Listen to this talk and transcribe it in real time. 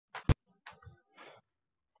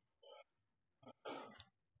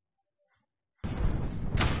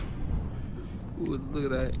Ooh, look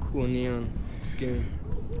at that cool neon skin.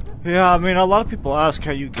 Yeah, I mean, a lot of people ask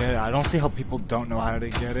how you get it. I don't see how people don't know how to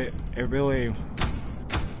get it. It really...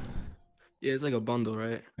 Yeah, it's like a bundle,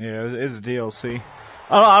 right? Yeah, it's DLC.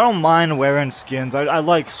 I don't mind wearing skins. I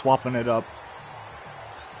like swapping it up.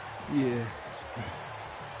 Yeah.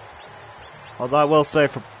 Although I will say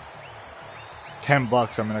for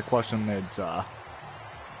 $10, I mean, I question it's, I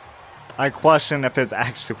question if it's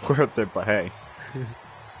actually worth it, but hey.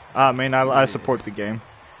 I mean, I support the game.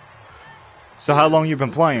 So how long you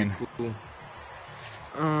been playing? Cool.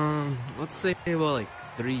 Let's say about like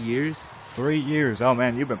 3 years. 3 years. Oh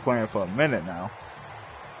man, you've been playing for a minute now.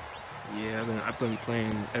 Yeah, I've been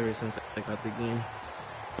playing ever since I got the game.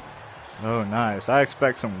 Oh, nice. I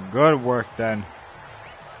expect some good work then.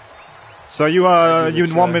 So you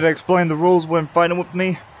want me to explain the rules when fighting with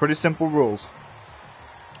me? Pretty simple rules.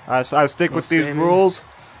 I stick with these rules.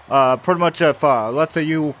 Pretty much if let's say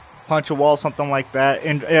you punch a wall, something like that,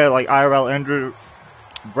 like IRL injury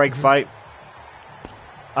break fight.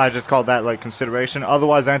 I just call that like consideration.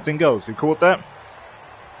 Otherwise, anything goes. You cool with that?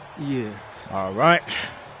 Yeah. All right.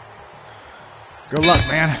 Good luck,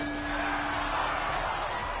 man.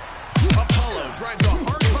 Apollo drives a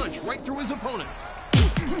hard punch right through his opponent.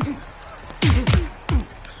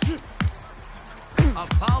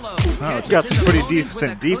 Apollo. Oh, it's got some pretty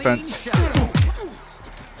decent defense.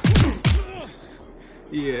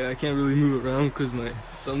 Yeah, I can't really move around because my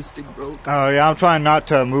thumbstick broke. Oh yeah, I'm trying not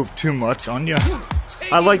to move too much on you.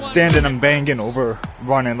 I like standing and banging over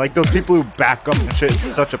running. Like those people who back up and shit,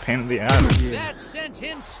 it's such a pain in the ass. Yeah. That sent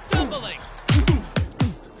him stumbling.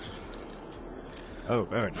 Oh,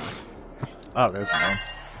 very nice. Oh, there's one.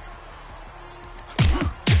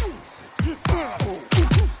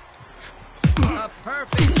 A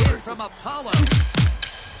perfect hit from Apollo.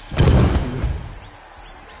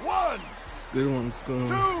 One. It's a good one. It's a good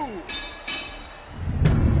one. Oh,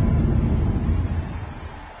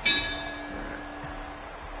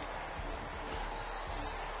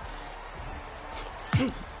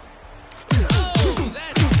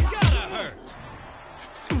 that's gotta hurt.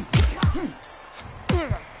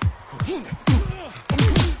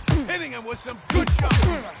 Hitting him with some good shots.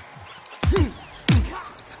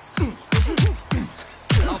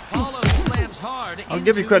 Apollo slams hard. I'll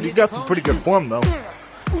give you credit. You got some pretty good form, though.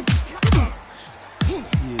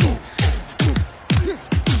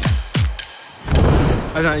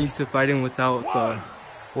 I'm not used to fighting without the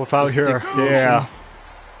Without your, stick yeah.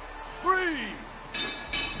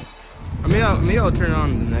 Maybe I'll turn it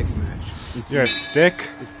on the next match. and see Your if stick.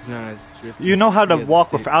 It's not as drifty. You know how to Yeah, the walk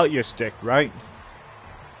stick. without your stick, right?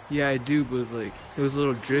 Yeah, I do, but it was a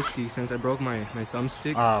little drifty since I broke my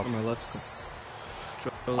thumbstick Oh. on my left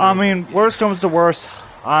controller. I mean, worst comes to worst.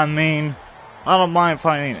 I mean, I don't mind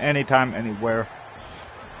fighting anytime, anywhere.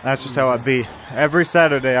 That's just how I be. Every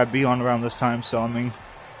Saturday I be on around this time, so I mean.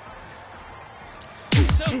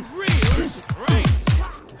 Some real strength.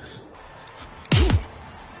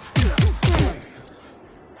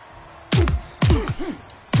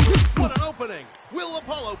 What an opening! Will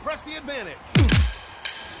Apollo press the advantage?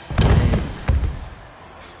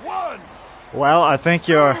 One. Well, I think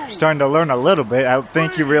you're starting to learn a little bit. I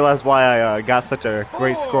think you realize why I got such a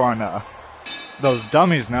great score on those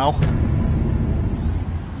dummies now.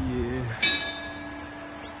 Yeah.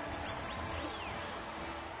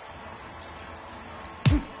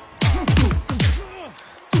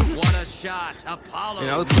 What a shot, Apollo.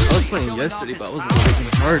 I was playing yesterday, but I wasn't working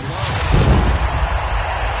hard.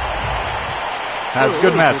 That's a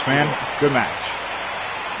good match, man. Good match.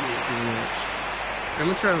 Yeah, good match. I'm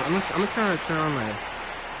gonna try to turn on my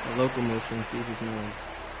locomotion and see if it's not as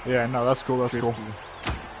Yeah, no, that's cool. That's cool. drifty.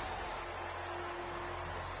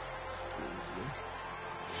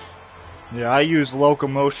 Yeah, I use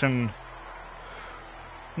locomotion.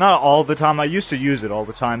 Not all the time. I used to use it all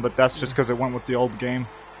the time, but that's just because it went with the old game.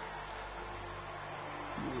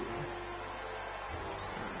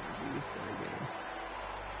 This guy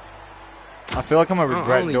again. I feel like I'm gonna I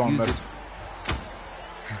regret only doing use this. it-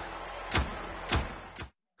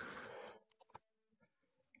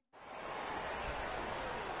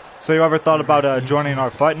 So you ever thought about joining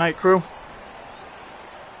our Fight Night crew?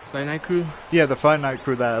 Fight Night Crew? Yeah, the Fight Night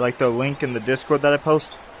crew. That like the link in the Discord that I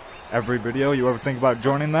post every video. You ever think about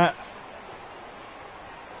joining that?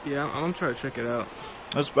 Yeah, I'm gonna try to check it out.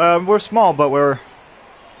 We're small, but we're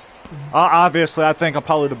obviously. I think I'm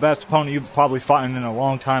probably the best opponent you've probably fought in a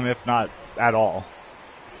long time, if not at all.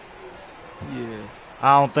 Yeah.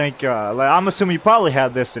 I don't think. Like, I'm assuming you probably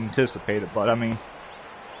had this anticipated, but I mean,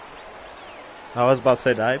 I was about to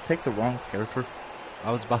say, did I pick the wrong character?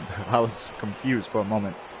 I was confused for a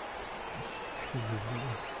moment.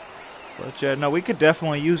 But yeah, no, we could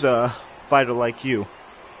definitely use a fighter like you.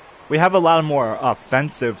 We have a lot of more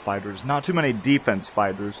offensive fighters, not too many defense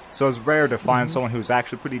fighters. So it's rare to find someone who's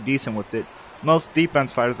actually pretty decent with it. Most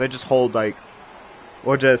defense fighters, they just hold like,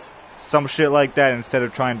 or just some shit like that instead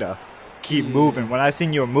of trying to keep moving. When I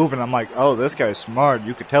seen you were moving, I'm like, oh, this guy's smart.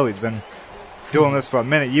 You could tell he's been doing this for a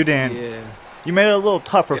minute. You didn't. Yeah. You made it a little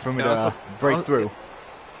tougher for me to break through.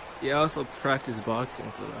 Yeah, I also practice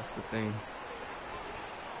boxing, so that's the thing.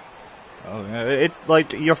 Oh yeah, it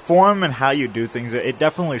like your form and how you do things, it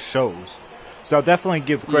definitely shows. So I'll definitely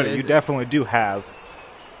give credit. You definitely do have.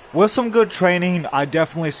 With some good training, I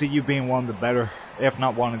definitely see you being one of the better, if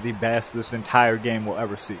not one of the best, this entire game will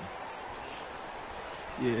ever see.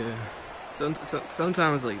 Yeah.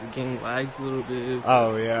 Sometimes like the game lags a little bit.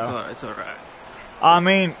 Oh yeah. It's alright. I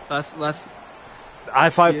mean, Last.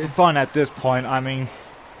 I fight for fun at this point. I mean,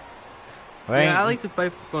 yeah, I like to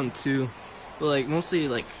fight for fun too, but like mostly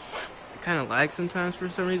like it kind of lags sometimes for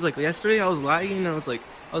some reason. Like yesterday, I was lagging. I was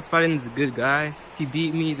fighting this good guy. He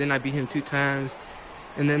beat me. Then I beat him 2 times,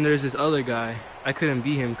 and then there's this other guy. I couldn't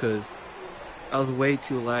beat him because I was way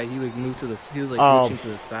too lag. He like moved to the. He was like reaching to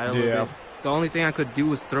the side a little bit. The only thing I could do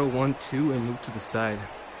was throw 1-2 and move to the side.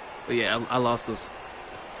 But yeah, I lost those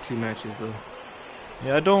 2 matches though.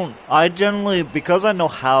 Yeah, I generally, because I know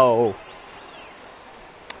how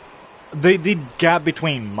the gap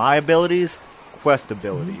between my abilities, Quest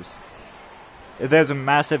abilities. There's a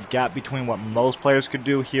massive gap between what most players could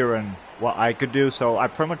do here and what I could do, so I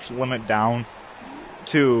pretty much limit down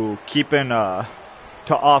to keeping to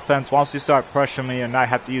offense. Once you start pressuring me and I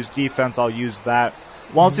have to use defense, I'll use that.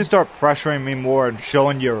 Once you start pressuring me more and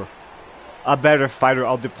showing you're a better fighter,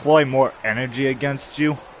 I'll deploy more energy against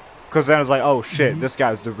you. Because then it's like, oh shit, this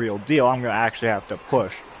guy's the real deal. I'm going to actually have to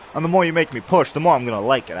push. And the more you make me push, the more I'm going to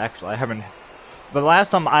like it, actually. The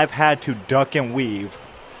last time I've had to duck and weave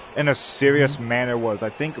in a serious manner was, I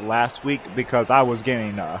think, last week, because I was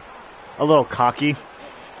getting a little cocky.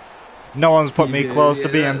 No one's put me close to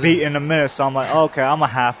being beat in a minute, so I'm like, okay, I'm going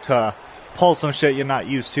to have to pull some shit you're not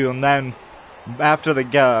used to. And then after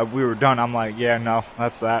we were done, I'm like, yeah, no,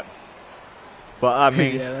 that's that. But I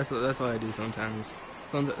mean, yeah, that's what I do sometimes.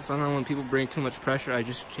 Sometimes when people bring too much pressure, I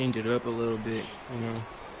just change it up a little bit, you know.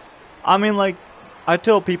 I mean, like, I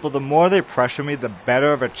tell people the more they pressure me, the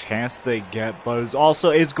better of a chance they get. But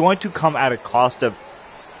it's going to come at a cost of,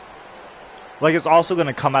 like, it's also going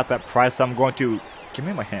to come at that price that I'm going to, give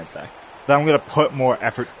me my hand back, that I'm going to put more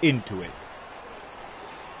effort into it.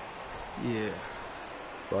 Yeah.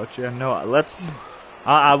 But yeah, no,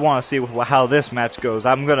 I want to see how this match goes.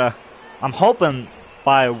 I'm hoping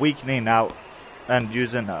by weakening out and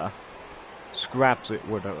using scraps, it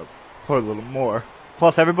would put a little more.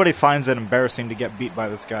 Plus, everybody finds it embarrassing to get beat by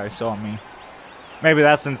this guy, so I mean, maybe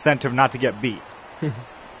that's incentive not to get beat.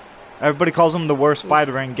 Everybody calls him the worst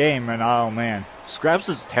fighter in game, and oh man, Scraps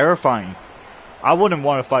is terrifying. I wouldn't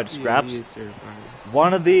want to fight Scraps. He is terrifying.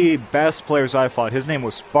 One of the best players I fought, his name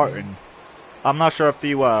was Spartan. I'm not sure if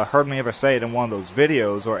you heard me ever say it in one of those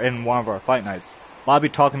videos or in one of our fight nights. But I'll be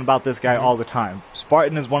talking about this guy all the time.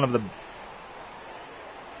 Spartan is one of the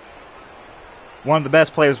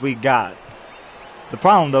best players we got. The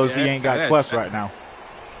problem, though, is he ain't got Quest right now.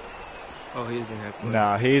 Oh, he doesn't have Quest.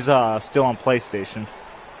 Nah, he's still on PlayStation.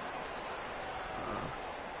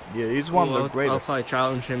 Yeah, he's one of the greatest. I'll probably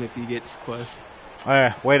challenge him if he gets Quest.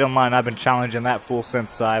 Wait on mine. I've been challenging that fool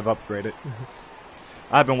since I've upgraded.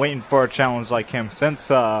 I've been waiting for a challenge like him since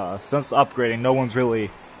upgrading. No one's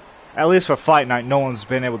really, at least for Fight Night, no one's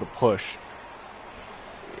been able to push.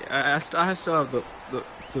 Yeah, I still have the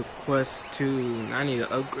Quest 2, and I need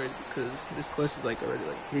to upgrade because this Quest is like already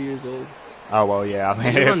like 3 years old. Oh well, yeah. I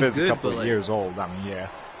mean, if it's a couple of years old, I mean, yeah.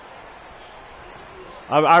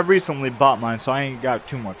 I recently bought mine, so I ain't got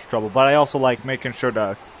too much trouble. But I also like making sure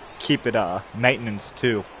to keep it maintenance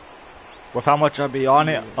too. With how much I be on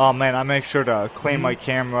it, oh man, I make sure to clean my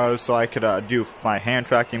cameras so I could do my hand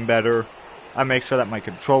tracking better. I make sure that my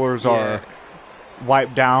controllers are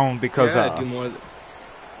wiped down because do more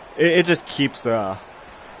it just keeps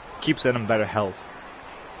it in better health.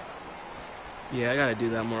 Yeah, I gotta do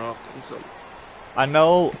that more often. So I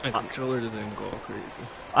know my controller doesn't go crazy.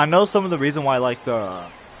 I know some of the reason why like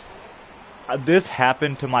this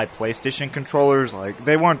happened to my PlayStation controllers. Like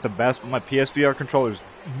they weren't the best, but my PSVR controllers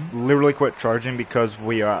literally quit charging because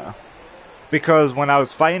because when I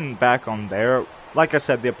was fighting back on there, like I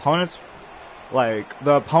said, the opponents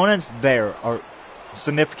there are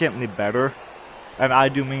significantly better, and I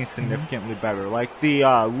do mean significantly better. Like the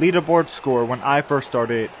leaderboard score when I first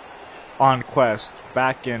started on Quest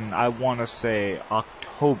back in, I want to say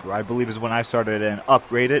October, I believe is when I started and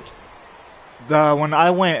upgraded. When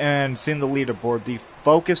I went and seen the leaderboard, the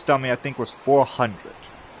focus dummy I think was 400.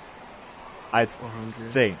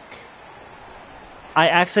 400. Think. I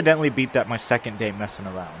accidentally beat that my second day messing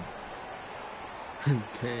around.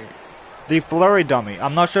 Dang. The flurry dummy,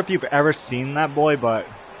 I'm not sure if you've ever seen that boy, but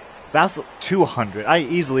that's 200. I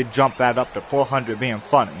easily jumped that up to 400 being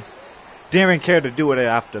funny. Didn't even care to do it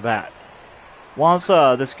after that. Once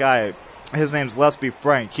this guy, his name's Lesby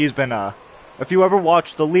Frank, he's been if you ever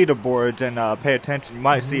watch the leaderboards and pay attention, you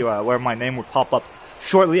might see where my name would pop up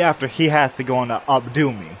shortly after he has to go on to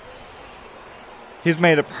updo me. He's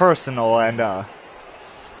made it personal, and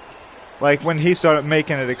like when he started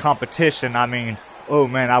making it a competition, I mean, oh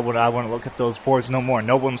man, I wouldn't look at those boards no more.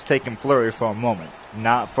 No one's taking flurry for a moment.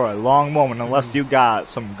 Not for a long moment, unless you got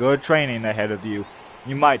some good training ahead of you.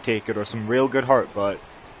 You might take it, or some real good heart, but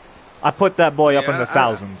I put that boy up in the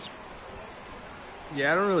thousands.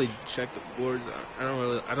 Yeah, I don't really check the boards. I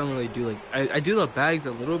don't really do like I do the bags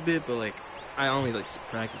a little bit, but like I only like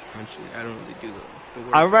practice punching. I don't really do the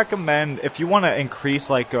work. I recommend if you want to increase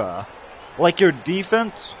like your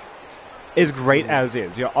defense is great as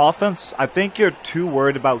is. Your offense, I think you're too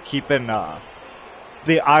worried about keeping the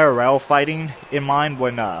IRL fighting in mind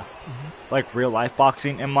when like real life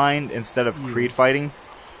boxing in mind instead of Creed fighting.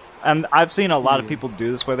 And I've seen a lot of people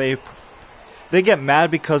do this where they get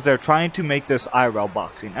mad because they're trying to make this IRL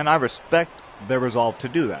boxing, and I respect their resolve to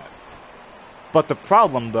do that. But the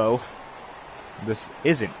problem, though, this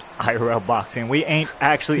isn't IRL boxing. We ain't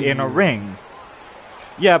actually in a ring.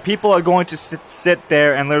 Yeah, people are going to sit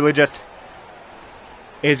there and literally just...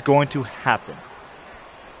 It's going to happen.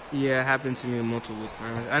 Yeah, it happened to me multiple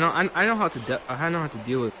times. I know how to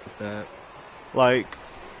deal with that. Like,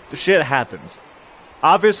 the shit happens.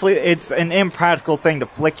 Obviously, it's an impractical thing to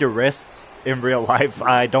flick your wrists in real life.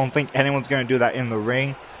 I don't think anyone's going to do that in the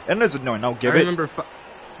ring. And there's no give it.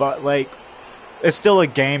 But, like, it's still a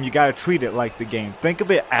game. You got to treat it like the game. Think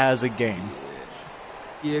of it as a game.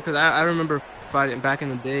 Yeah, because I remember fighting, back in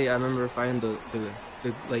the day, I remember fighting the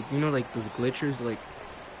like, you know, like, those glitchers, like,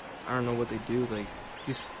 I don't know what they do, like,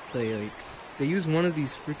 just, they use one of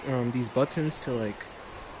these these buttons to, like,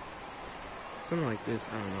 something like this,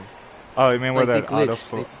 I don't know. Oh, you mean where like that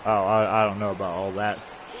auto... I don't know about all that.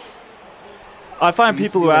 I find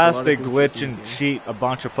people who ask to glitch and cheat a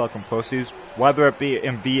bunch of fucking pussies, whether it be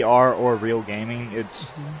in VR or real gaming. It's...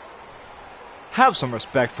 Have some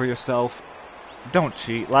respect for yourself. Don't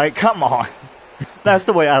cheat. Like, come on. That's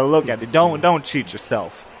the way I look at it. Don't cheat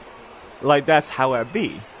yourself. Like, that's how it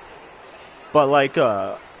be. But, like,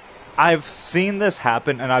 I've seen this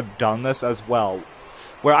happen, and I've done this as well.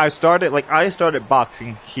 Where I started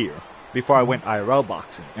boxing here before I went IRL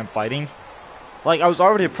boxing and fighting. Like, I was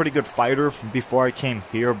already a pretty good fighter before I came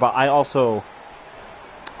here, but I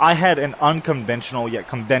had an unconventional yet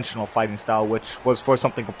conventional fighting style, which was for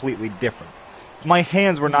something completely different. My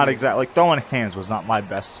hands were not exactly, like, throwing hands was not my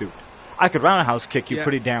best suit. I could roundhouse kick you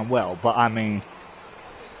pretty damn well, but I mean,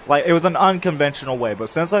 like, it was an unconventional way. But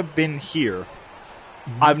since I've been here,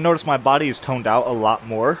 I've noticed my body is toned out a lot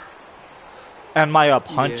more. And my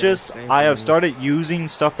punches, I have started using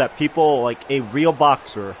stuff that people, like a real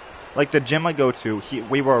boxer, like the gym I go to,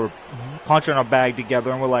 we were punching a bag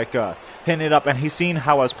together and we're like hitting it up, and he's seen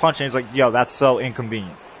how I was punching. He's like, yo, that's so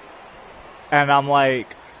inconvenient. And I'm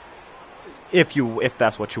like, if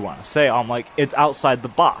that's what you want to say, I'm like, it's outside the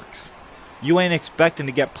box. You ain't expecting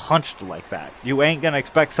to get punched like that. You ain't gonna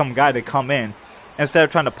expect some guy to come in, instead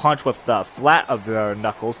of trying to punch with the flat of their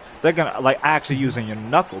knuckles, they're gonna like actually using your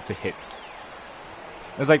knuckle to hit.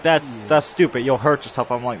 It's like, that's stupid. You'll hurt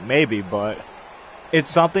yourself. I'm like, maybe, but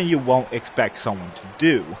it's something you won't expect someone to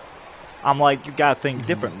do. I'm like, you gotta think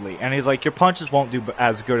differently. And he's like, your punches won't do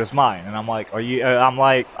as good as mine. And I'm like, I'm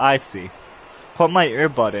like, I see. Put my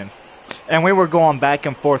earbud in. And we were going back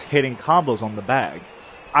and forth hitting combos on the bag.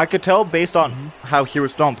 I could tell based on how he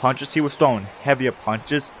was throwing punches, he was throwing heavier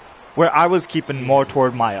punches, where I was keeping more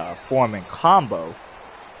toward my form and combo.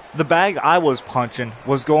 The bag I was punching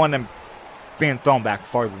was going and being thrown back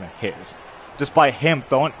farther than his, despite him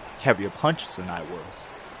throwing heavier punches than I was.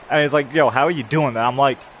 And he's like, yo, how are you doing that? I'm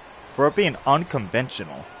like, for it being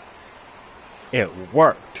unconventional, it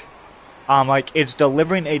worked. I'm like, it's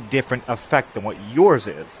delivering a different effect than what yours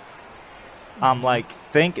is. I'm like,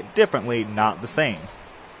 think differently, not the same.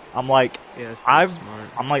 I'm like,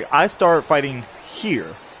 I started fighting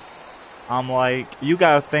here. I'm like, you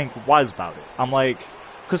gotta think wise about it. I'm like,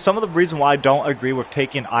 because some of the reason why I don't agree with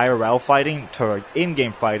taking IRL fighting to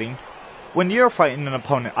in-game fighting, when you're fighting an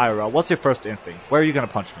opponent IRL, what's your first instinct? Where are you going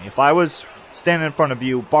to punch me? If I was standing in front of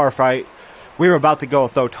you, bar fight, we were about to go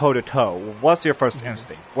toe-to-toe, what's your first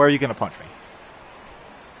instinct? Where are you going to punch me?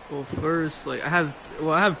 Well, first, like I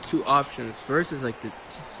have two options. First is like the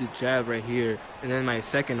jab right here, and then my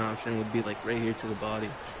second option would be like right here to the body.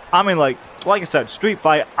 I mean, like I said, street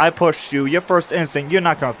fight, I push you. Your first instinct, you're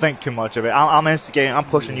not going to think too much of it. I'm instigating, I'm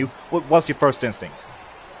pushing you. What's your first instinct?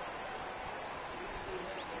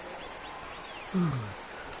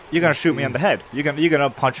 You're going to shoot me in the head. You're going to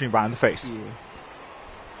punch me right in the face. Yeah.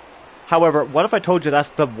 However, what if I told you that's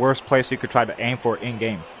the worst place you could try to aim for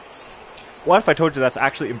in-game? What if I told you that's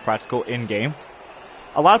actually impractical in-game?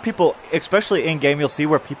 A lot of people, especially in-game, you'll see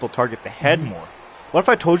where people target the head more. What if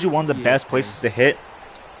I told you one of the best places to hit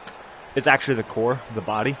is actually the core, the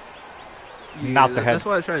body, not the head? That's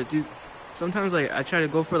what I try to do. Sometimes, like, I try to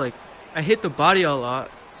go for, like, I hit the body a lot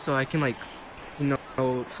so I can, like, you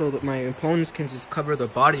know, so that my opponents can just cover the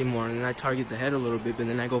body more, and then I target the head a little bit, but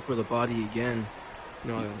then I go for the body again.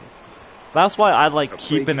 You know, that's why I like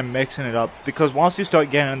keeping and mixing it up, because once you start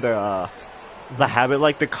getting the habit,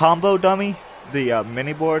 like the combo dummy, the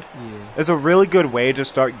mini board, is a really good way to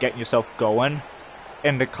start getting yourself going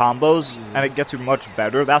in the combos, and it gets you much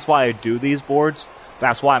better. That's why I do these boards.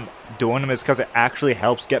 That's why I'm doing them, is because it actually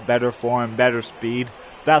helps get better form, better speed.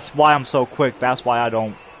 That's why I'm so quick. That's why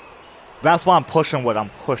I'm pushing what I'm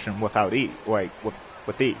pushing without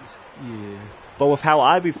with ease. Yeah. But with how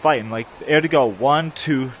I be fighting, like there to go 1,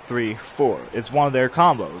 2, 3, 4, it's one of their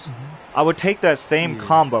combos. I would take that same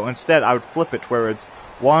combo, instead I would flip it to where it's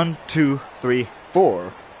 1, 2, 3,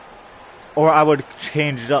 4. Or I would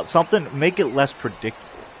change it up. Something, make it less predictable.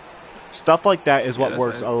 Stuff like that is what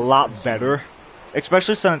works a lot better.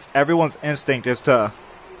 Especially since everyone's instinct is to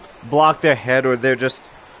block their head, or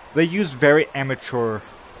they use very amateur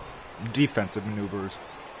defensive maneuvers.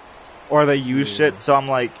 Or they use shit, so I'm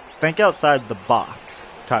like, think outside the box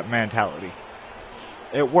type mentality.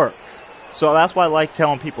 It works. So that's why I like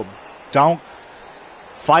telling people, don't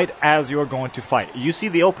fight as you're going to fight. You see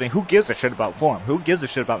the opening, who gives a shit about form? Who gives a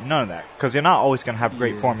shit about none of that? Because you're not always going to have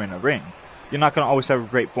great form in a ring. You're not going to always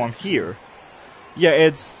have great form here. Yeah,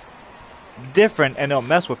 it's different and it'll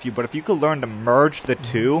mess with you, but if you could learn to merge the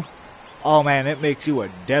two, oh man, it makes you a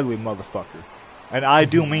deadly motherfucker. And I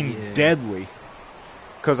do mean deadly.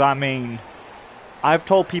 Because I mean, I've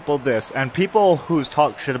told people this, and people who's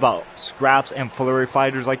talk shit about scraps and flurry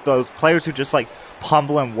fighters, like those players who just like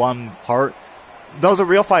pummel in one part, those are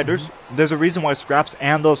real fighters. There's a reason why Scraps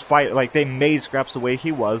and those they made Scraps the way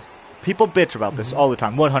he was. People bitch about this all the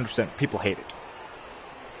time. 100%. People hate it.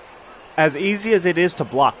 As easy as it is to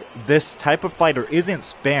block, this type of fighter isn't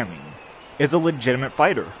spamming. It's a legitimate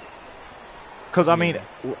fighter. Because, I mean,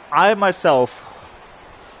 I myself,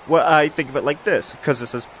 I think of it like this, because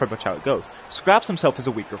this is pretty much how it goes. Scraps himself is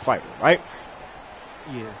a weaker fighter, right?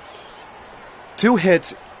 Yeah. 2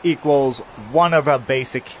 hits equals one of a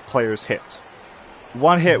basic player's hits.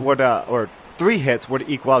 1 hit would, or 3 hits would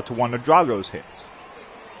equal out to one of Drago's hits.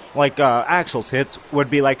 Like, Axel's hits would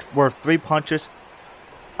be like worth 3 punches.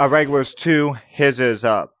 A regular's 2. His is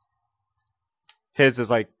like,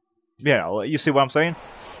 you know, you see what I'm saying?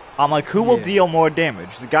 I'm like, who will deal more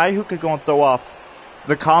damage? The guy who could go and throw off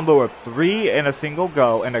the combo of 3 in a single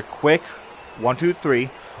go and a quick 1, 2, 3,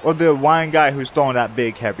 or the one guy who's throwing that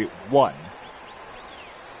big heavy 1.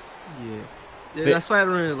 Yeah, that's why I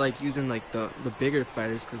don't really like using like the bigger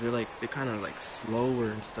fighters, because they're kind of like slower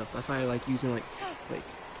and stuff. That's why I like using like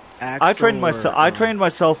Axel. I trained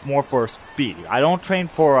myself more for speed. I don't train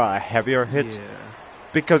for heavier hits,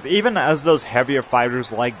 because even as those heavier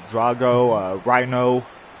fighters like Drago, Rhino,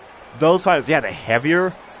 those fighters, they're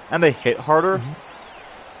heavier and they hit harder.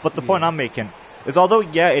 But the point I'm making is, although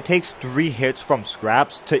it takes 3 hits from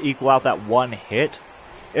Scraps to equal out that 1 hit,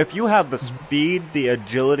 if you have the speed, the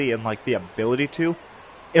agility, and like the ability to,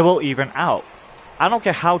 it will even out. I don't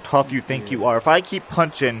care how tough you think you are. If I keep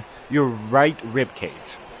punching your right rib cage,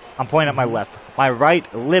 I'm pointing at my left,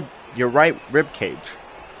 your right rib cage,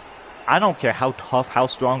 I don't care how tough, how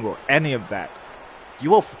strong, or any of that. You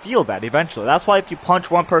will feel that eventually. That's why if you punch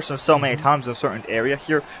one person so many times in a certain area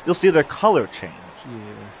here, you'll see their color change.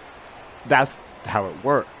 That's how it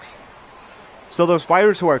works. So those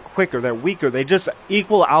fighters who are quicker, they're weaker, they just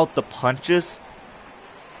equal out the punches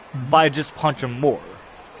by just punching more.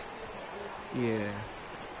 Yeah.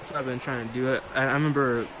 That's what I've been trying to do. I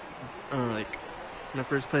remember, like, when I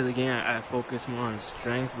first played the game, I focused more on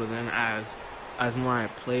strength, but then as more I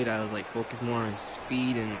played, I was, like, focused more on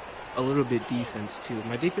speed and a little bit defense, too.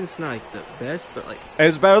 My defense is not, like, the best, but, like...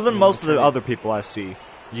 It's better than most of the other people I see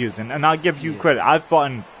using, and I'll give you credit. I've fought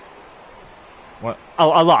in... Well,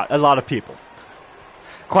 a lot of people.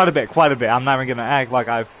 Quite a bit. I'm not even going to act like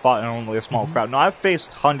I've fought in only a small crowd. No, I've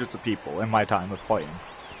faced hundreds of people in my time of playing.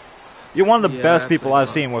 You're one of the best people I've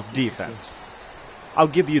seen with defense. I'll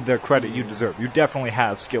give you the credit you deserve. You definitely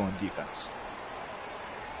have skill in defense.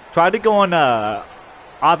 Try to go on,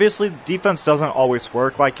 obviously defense doesn't always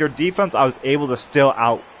work. Like your defense, I was able to still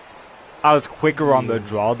I was quicker on the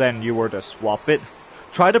draw than you were to swap it.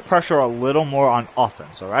 Try to pressure a little more on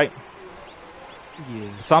offense, alright? Yeah.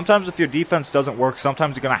 Sometimes if your defense doesn't work,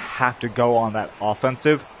 sometimes you're going to have to go on that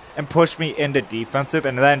offensive and push me into defensive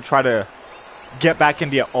and then try to get back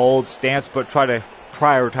into your old stance, but try to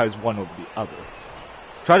prioritize one over the other.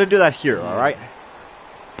 Try to do that here, alright?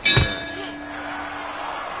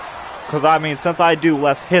 Because, I mean, since I do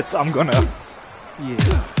less hits, I'm going to... Yeah.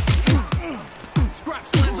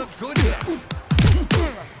 Scraps lands a good hit.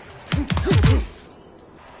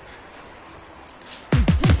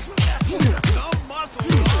 Some muscle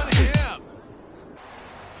on him.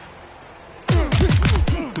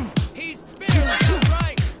 He's feeling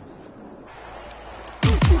right.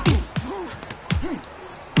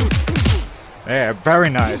 Yeah, very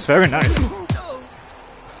nice, very nice.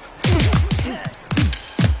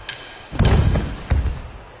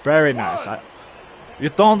 Very nice. You're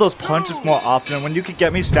throwing those punches more often, and when you could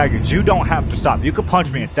get me staggered, you don't have to stop. You could punch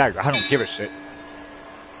me and stagger. I don't give a shit.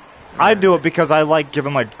 I do it because I like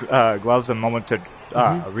giving my gloves a moment to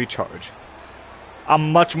recharge.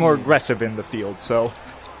 I'm much more aggressive in the field, so...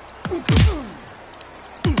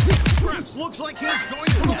 Scraps looks like he's going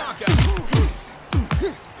for a knockout.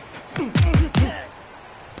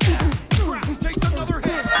 Scraps takes another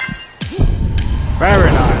hit.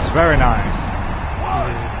 Very nice, very nice.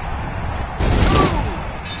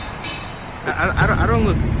 I don't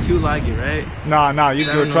look too laggy, right? No, you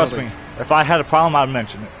do it, trust me. If I had a problem, I'd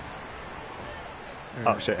mention it.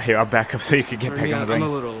 Oh shit, here, I'll back up so you can get back on the ring. I'm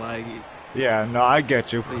a little laggy. Yeah, no, I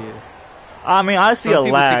get you. Yeah. I mean, I see Some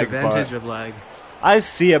a lag, take advantage of lag. I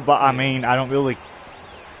see it, but I mean, I don't really...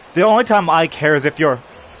 The only time I care is if you're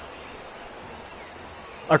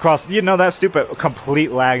across, you know, that stupid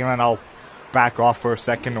complete lag, and then I'll back off for a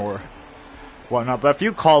second or whatnot. But if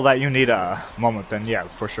you call that you need a moment, then yeah,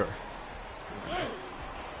 for sure.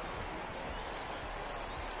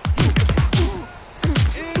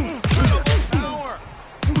 Power.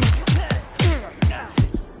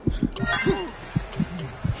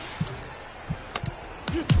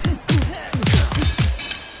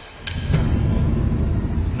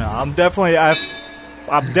 No, I'm definitely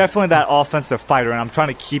that offensive fighter, and I'm trying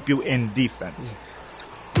to keep you in defense.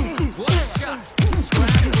 What a shot!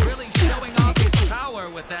 Scraps really showing off his power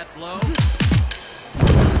with that blow.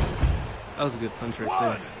 That was a good punch right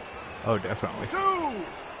there. Oh, definitely. 2,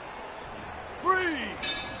 3.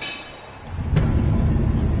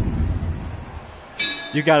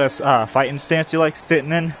 You got a fighting stance you like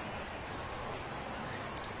sitting in?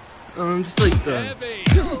 Just like the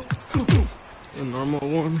normal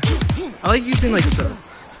one. I like using like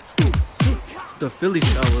the Philly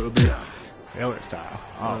style a little bit. Philly style.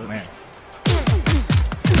 Oh man.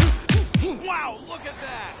 Wow, look at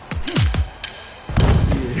that.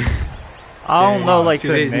 Yeah. I don't know like the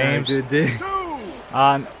Today's not a names. good day. 2,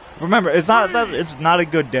 Remember, it's not a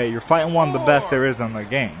good day. You're fighting one of the best there is in the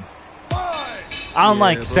game. 5. I don't Yeah,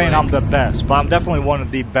 like but saying like- I'm the best, but I'm definitely one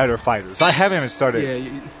of the better fighters. I haven't even started. Yeah,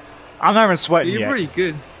 I'm not even sweating you're yet. pretty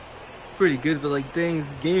good. Pretty good, but like things,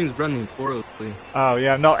 game's running poorly. Oh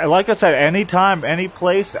yeah, no. Like I said, anytime, any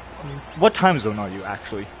place. What time zone are you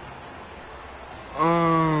actually?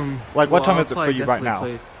 Like, what time is it for you right now?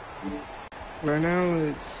 Right now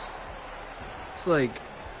it's like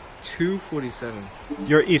 2:47.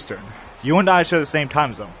 You're Eastern. You and I share the same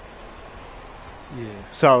time zone. Yeah.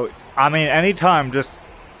 So, I mean, anytime, just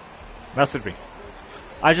message me.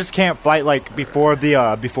 I just can't fight like before the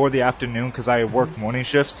afternoon because I work morning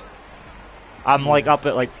shifts. I'm like up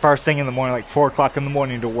at like first thing in the morning, like 4 o'clock in the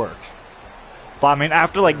morning to work. But I mean,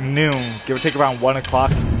 after like noon, give or take around 1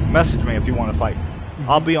 o'clock, message me if you want to fight.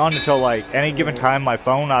 I'll be on until like any given time. My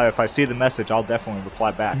phone, if I see the message, I'll definitely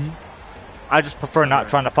reply back. I just prefer not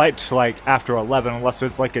trying to fight till like after 11 unless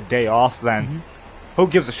it's like a day off. Then who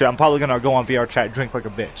gives a shit? I'm probably gonna go on VR chat, drink like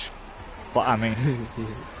a bitch. But I mean,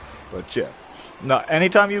 but yeah. No,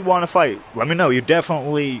 anytime you want to fight, let me know. You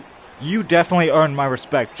definitely earned my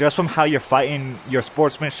respect just from how you're fighting, your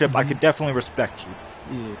sportsmanship. I could definitely respect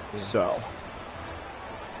you. Yeah. So,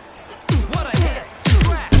 What a hit!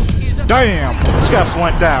 Scraps is a damn, Skeps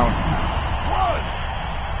went down.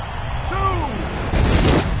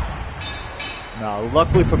 1, 2. No,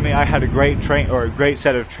 luckily for me, I had a great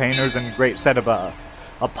set of trainers and a great set of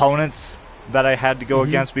opponents that I had to go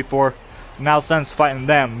against before. Now, since fighting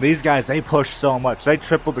them, these guys, they push so much. They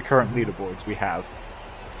triple the current leaderboards we have.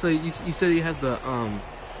 So you said you have the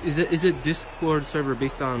is it Discord server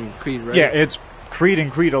based on Creed, right? Yeah, it's Creed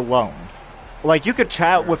and Creed alone. like you could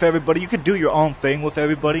chat with everybody, you could do your own thing with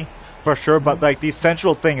everybody, for sure. But like the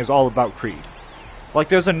central thing is all about Creed. Like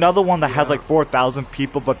there's another one that has like 4,000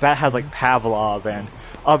 people, but that has like Pavlov and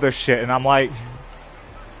other shit, and I'm like,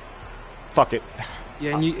 fuck it.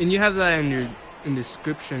 Yeah, and you have that in the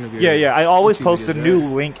description of your. Yeah. I always YouTube post a videos, new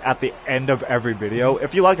right? link at the end of every video.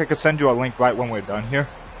 If you like, I could send you a link right when we're done here.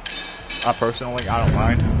 Personally, I don't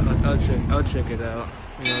mind. I'll check it out.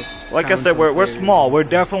 You know, Like I said, we're small. We're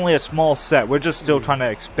definitely a small set. We're just still trying to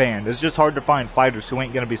expand. It's just hard to find fighters who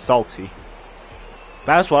ain't gonna be salty.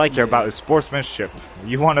 That's what I care about is sportsmanship.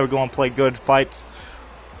 You want to go and play good fights?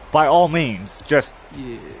 By all means, just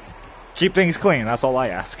keep things clean. That's all I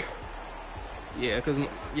ask. Yeah, because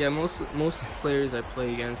most players I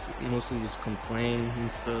play against mostly just complain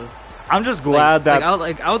and stuff. I'm just glad that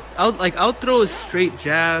I'll throw a straight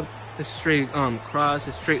jab, a straight cross,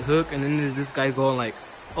 a straight hook, and then there's this guy going like,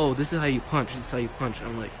 "Oh, this is how you punch. This is how you punch." And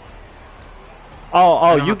I'm like,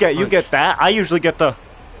 you get that. I usually get the.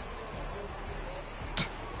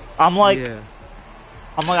 I'm like,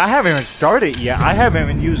 I haven't even started yet. I haven't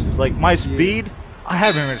even used like my speed. I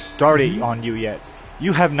haven't even started on you yet.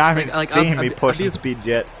 You have not even seen me pushing speed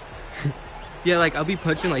yet. Yeah, like I'll be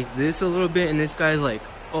punching like this a little bit, and this guy's like,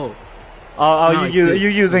 "Oh." You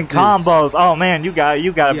using combos? Oh man, you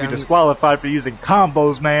gotta be disqualified for using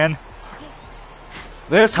combos, man.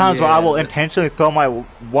 There's times where I will intentionally throw my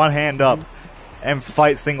one hand up and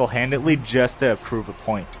fight single-handedly just to prove a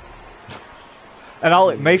point. And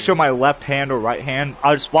I'll make sure my left hand or right hand,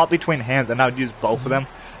 I'll swap between hands and I'll use both of them,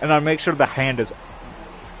 and I'll make sure the hand is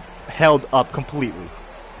held up completely.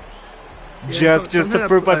 Just to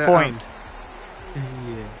prove my point. Yeah.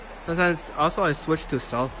 Sometimes also I switch to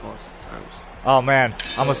southpaw sometimes. Oh man,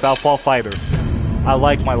 I'm a southpaw fighter. I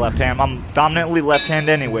like my left hand. I'm dominantly left hand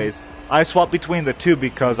anyways. I swap between the two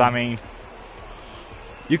because, I mean,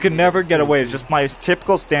 you can never get away. It's just my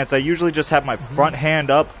typical stance. I usually just have my front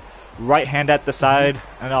hand up, right hand at the side,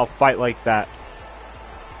 and I'll fight like that.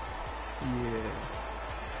 Yeah.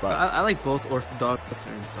 But I like both orthodox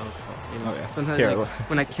and southpaw. You know? Sometimes like,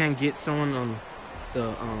 when I can't get someone on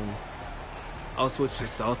the I'll switch to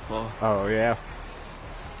southpaw. Oh yeah.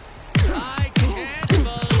 I can't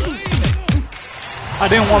believe it. I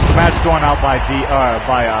didn't want the match going out by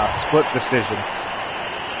split decision.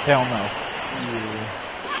 Hell no. Yeah.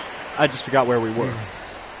 I just forgot where we were.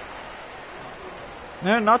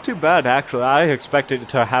 Yeah, not too bad actually. I expected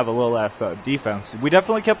to have a little less defense. We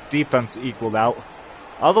definitely kept defense equaled out.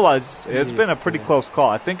 Otherwise, it's been a pretty close call.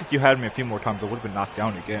 I think if you had me a few more times, I would have been knocked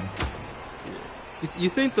down again. You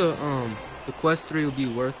think the Quest 3 will be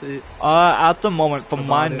worth it? At the moment, from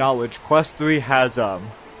my knowledge, Quest 3 has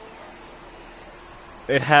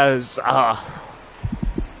it has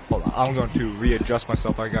hold on, I'm going to readjust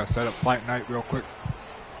myself. I gotta set up Fight Night real quick.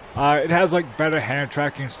 It has like better hand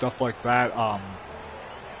tracking, stuff like that.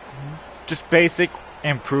 Just basic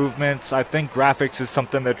improvements. I think graphics is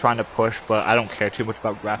something they're trying to push, but I don't care too much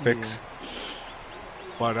about graphics.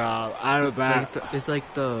 But out of that, it's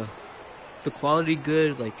like the quality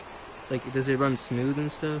good. Like does it run smooth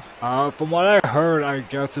and stuff? From what I heard, I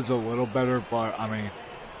guess it's a little better, but I mean,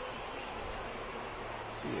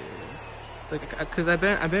 like, cause I've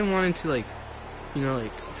been wanting to like, you know,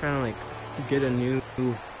 like trying to like get a new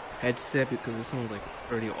headset because this one's like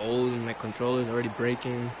already old and my controller's already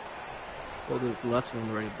breaking. Well, the left one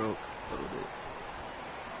already broke a little bit.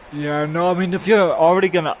 Yeah, no, I mean, if you're already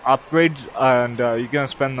gonna upgrade and you're gonna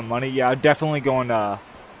spend the money, yeah, definitely going to.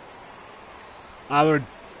 I would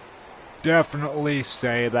definitely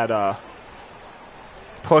say that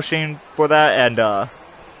pushing for that, and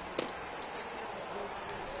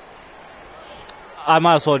I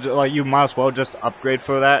might as well you might as well just upgrade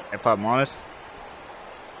for that, if I'm honest.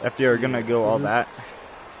 If you're gonna go all that.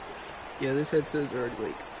 Yeah, this headset's already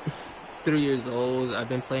like 3 years old. I've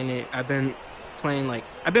been playing it. I've been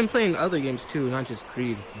playing other games too, not just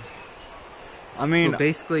Creed. I mean, but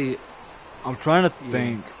basically, I'm trying to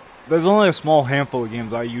think. There's only a small handful of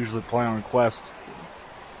games I usually play on Quest.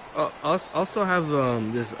 Also have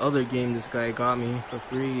this other game this guy got me for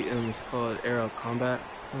free, and it's called Era of Combat.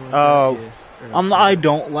 I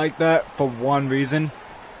don't like that for one reason.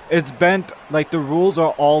 It's bent, like the rules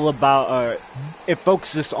are all about, it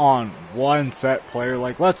focuses on one set player.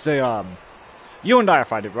 Like, let's say, you and I are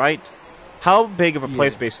fighting, right? How big of a play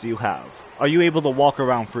space do you have? Are you able to walk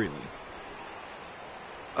around freely?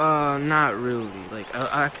 Not really. Like,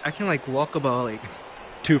 I can, like, walk about, like...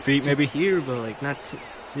 2 feet, maybe? Here, but, like, not too...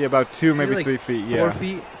 Yeah, about 2, maybe like 3 feet, 4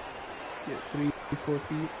 feet? Yeah, 3, 4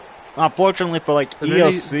 feet. Unfortunately for, like,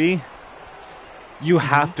 ELC, you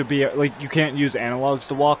have to be, like, you can't use analogs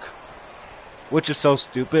to walk. which is so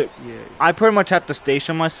stupid. Yeah. I pretty much have to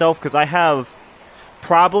station myself because I have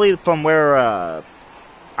probably from where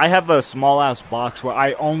I have a small ass box where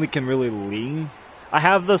I only can really lean. I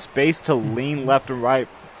have the space to lean left and right.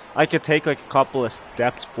 I could take like a couple of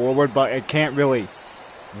steps forward, but it can't really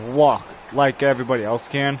walk like everybody else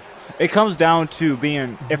can. It comes down to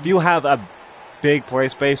being, if you have a big play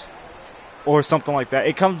space or something like that,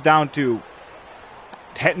 it comes down to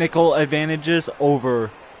technical advantages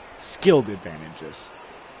over skilled advantages.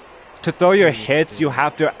 To throw your hits, you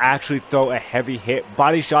have to actually throw a heavy hit.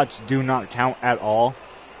 Body shots do not count at all.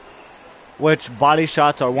 Which body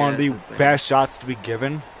shots are one of the best shots to be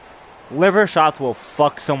given. Liver shots will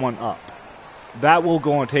fuck someone up. That will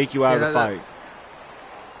go and take you out of the fight.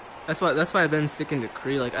 That's why I've been sticking to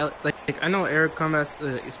Creed. Like I know air combat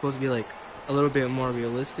is supposed to be like a little bit more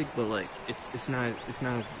realistic, but like it's not as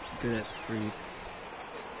good as Creed.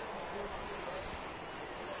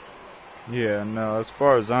 Yeah, no. As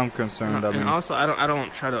far as I'm concerned, and also I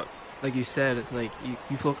don't try to, like you said, like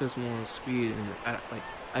you focus more on speed, and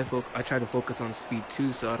I try to focus on speed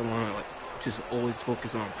too. So I don't want to like just always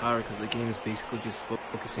focus on power because the game is basically just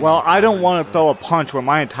focusing. Well, on I don't want to stuff. throw a punch where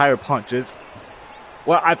my entire punch is.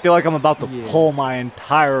 Well, I feel like I'm about to pull my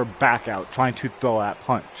entire back out trying to throw that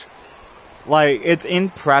punch. Like, it's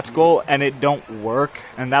impractical and it don't work,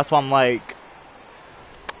 and that's why I'm like,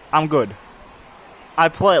 I'm good. I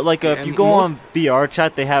play, like, if you go on VR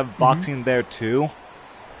chat, they have boxing there too.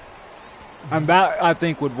 And that, I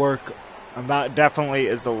think, would work. And that definitely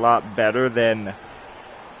is a lot better than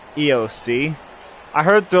EOC. I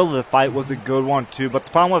heard Thrill of the Fight was a good one too, but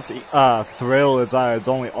the problem with Thrill is it's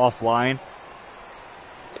only offline.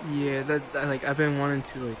 Yeah, that like I've been wanting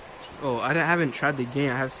to like. Oh, I haven't tried the game.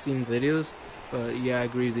 I have seen videos, but yeah, I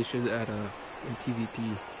agree they should add in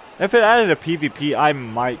PvP. If it added a PvP, I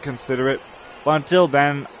might consider it. But until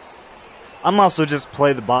then, I'm also just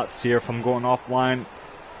play the bots here if I'm going offline,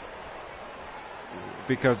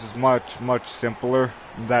 because it's much simpler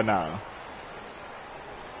than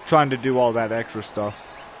trying to do all that extra stuff.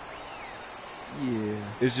 Yeah,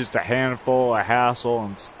 it's just a handful, a hassle,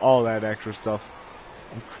 and all that extra stuff.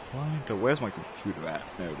 I'm trying to. Where's my computer at?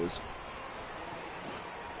 There it is.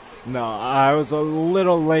 No, I was a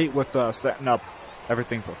little late with setting up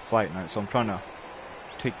everything for Fight Night, so I'm trying to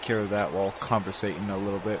take care of that while conversating a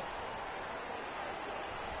little bit.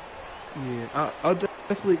 Yeah, I'll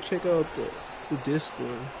definitely check out the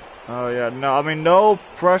Discord. Oh yeah, no, I mean no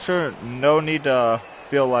pressure, no need to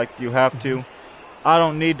feel like you have to. I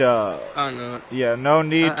don't need to. I don't know. Yeah, no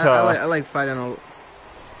need to. I like fighting all.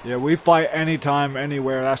 Yeah, we fight anytime,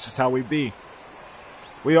 anywhere. That's just how we be.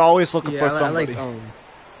 We always looking for somebody. I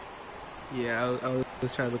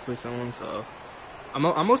was trying to look for someone, so I'm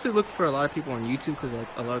mostly looking for a lot of people on YouTube because like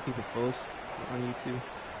a lot of people post on YouTube.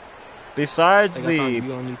 Besides like, I found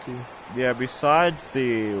you on YouTube. Yeah, besides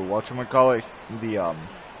the whatchamacallit,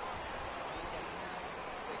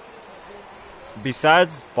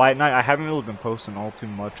 besides Fight Night, I haven't really been posting all too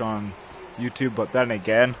much on YouTube. But then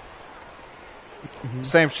again.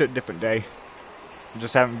 Same shit, different day.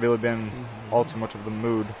 Just haven't really been all too much of the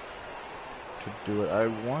mood to do it. I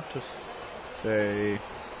want to say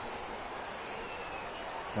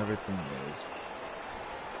everything is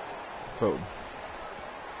boom.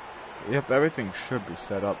 Yep, everything should be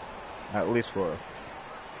set up, at least for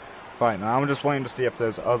Fight Night. I'm just waiting to see if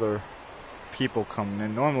there's other people coming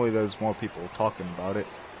in. Normally, there's more people talking about it.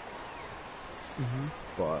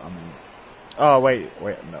 But I mean, oh wait,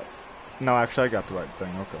 no. No, actually, I got the right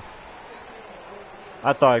thing. Okay.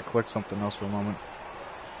 I thought I clicked something else for a moment.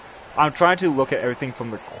 I'm trying to look at everything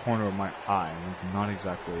from the corner of my eye, and it's not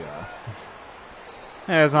exactly,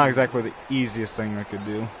 it's not exactly the easiest thing I could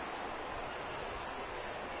do.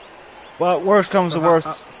 But worst comes to worst,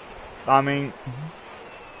 I mean,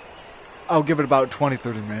 I'll give it about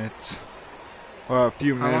 20-30 minutes. Or a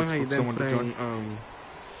few minutes for someone to join.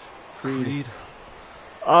 Creed?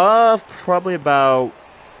 Probably about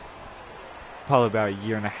a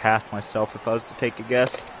year and a half myself, if I was to take a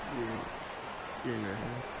guess. Year and a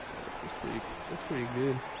half. That's pretty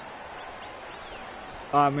good.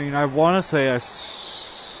 I mean, I want to say I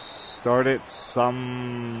started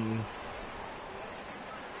some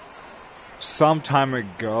time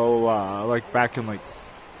ago, like back in like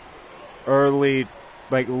late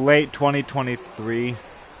 2023.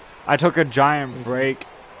 I took a giant break,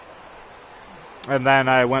 and then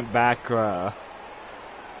I went back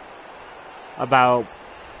about,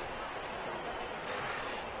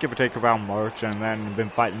 give or take, around March, and then been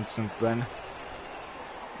fighting since then.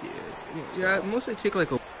 Yeah, I mostly take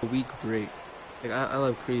like a week break. Like I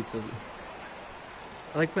love Creed, so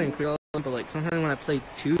I like playing Creed all the but like sometimes when I play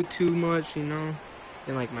too much, you know,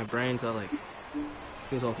 then like my brain's all like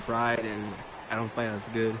feels all fried and I don't fight as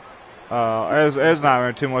good. It's not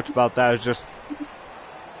really too much about that. It's just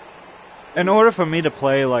in order for me to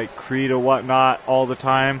play like Creed or whatnot all the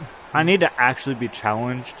time, I need to actually be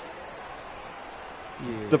challenged.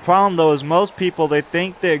 Yeah. The problem though is most people, they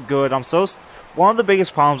think they're good. One of the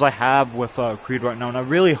biggest problems I have with Creed right now, and I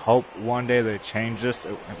really hope one day they change this.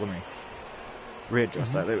 Let me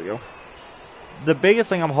readjust that. There we go. The biggest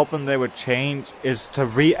thing I'm hoping they would change is to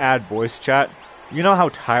re-add voice chat. You know how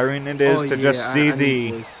tiring it is to just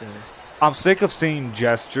see I'm sick of seeing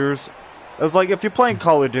gestures. It's like if you're playing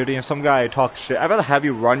Call of Duty and some guy talks shit, I'd rather have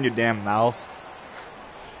you run your damn mouth.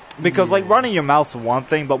 Because like running your mouth's one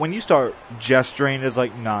thing, but when you start gesturing, it's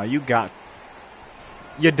like, nah, you're done.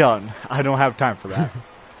 I don't have time for that.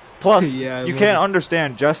 Plus, you can't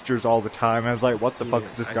understand gestures all the time. And it's like, what the fuck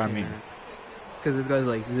does this guy mean? Because this guy's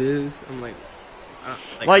like this. I'm like...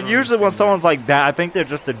 Like usually when someone's like that, I think they're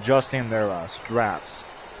just adjusting their straps.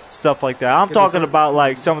 Stuff like that. I'm talking about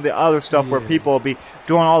like some of the other stuff where people will be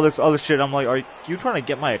doing all this other shit. I'm like, are you trying to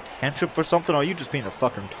get my attention for something, or are you just being a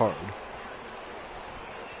fucking tard?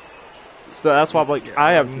 So that's why I'm like,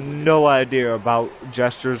 I have no idea about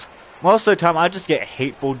gestures. Most of the time, I just get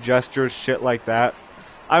hateful gestures, shit like that.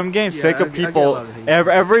 I'm getting sick of people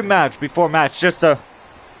every match, before match, just to...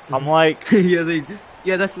 I'm like...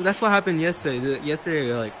 that's what happened yesterday.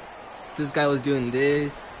 Yesterday, like, this guy was doing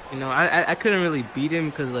this. You know, I couldn't really beat him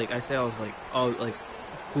because, like I said, I was like, all like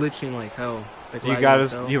glitching like hell. Like,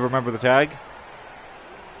 you remember the tag?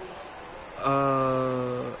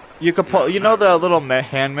 You could pull. You know the little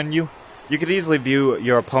hand menu? You could easily view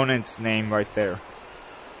your opponent's name right there.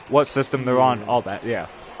 What system they're on, all that. Yeah,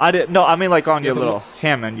 I did. No, I mean like on your little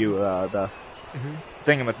hand menu, the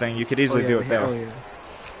thing. You could easily view it there. Oh, yeah.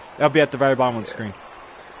 That'll be at the very bottom of the screen.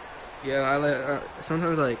 Yeah,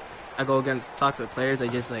 sometimes like I go against toxic players. They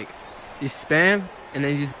just like you spam and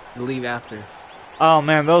then you just leave after. Oh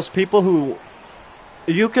man, those people who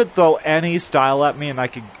you could throw any style at me and I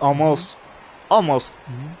could almost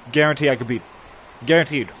guarantee I could beat.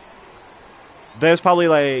 Guaranteed. There's probably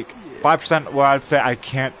like 5% where I'd say I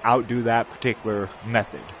can't outdo that particular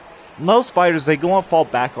method. Most fighters, they go and fall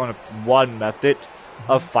back on one method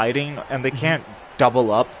of fighting and they can't double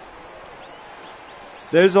up.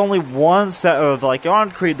 There's only one set of, like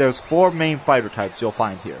on Creed, there's 4 main fighter types you'll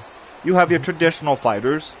find here. You have your traditional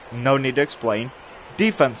fighters, no need to explain.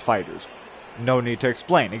 Defense fighters, no need to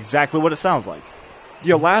explain. Exactly what it sounds like.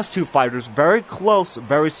 Your last 2 fighters, very close,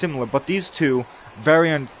 very similar, but these 2 vary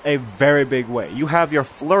in a very big way. You have your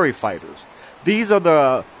flurry fighters. These are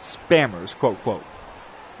the spammers, quote, quote.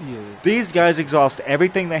 Yes. These guys exhaust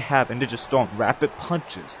everything they have into just throwing rapid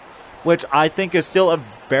punches, which I think is still a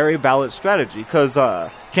very valid strategy, because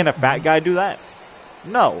can a fat guy do that?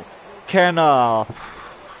 No. Can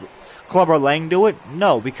Clubber Lang do it?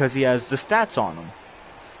 No, because he has the stats on him.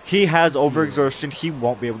 He has overexertion, he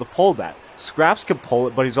won't be able to pull that. Scraps can pull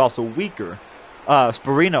it, but he's also weaker.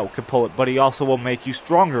 Spirino can pull it, but he also will make you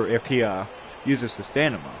stronger if he uses the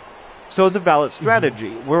stamina. So it's a valid strategy.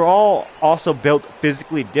 We're all also built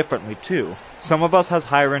physically differently too. Some of us has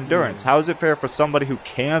higher endurance. How is it fair for somebody who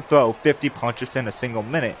can throw 50 punches in a single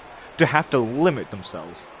minute to have to limit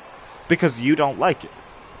themselves? Because you don't like it.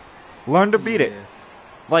 Learn to beat it.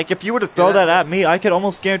 Like, if you were to throw that at me, I could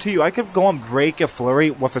almost guarantee you I could go and break a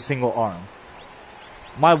flurry with a single arm.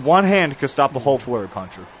 My one hand could stop a whole flurry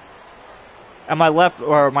puncher. And my left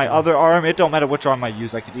or my other arm, it don't matter which arm I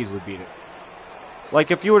use, I could easily beat it.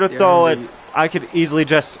 Like, if you were to throw it, I could easily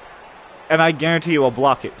just... And I guarantee you will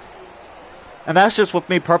block it. And that's just with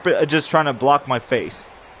me just trying to block my face.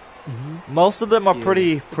 Most of them are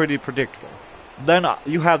pretty predictable. Then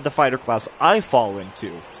you have the fighter class I fall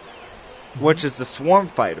into, which is the swarm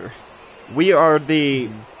fighter. We are the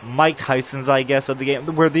Mike Tysons, I guess, of the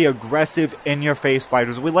game. We're the aggressive, in-your-face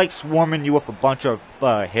fighters. We like swarming you with a bunch of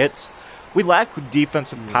hits. We lack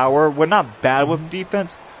defensive power. We're not bad with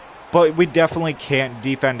defense, but we definitely can't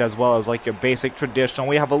defend as well as like your basic traditional.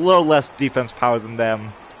 We have a little less defense power than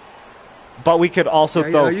them. But we could also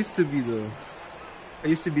throw... I used to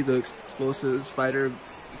be the explosives fighter,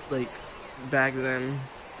 like, back then.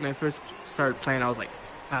 When I first started playing, I was like,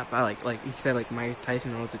 I like you said, like Mike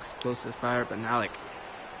Tyson was explosive fire, but now, like,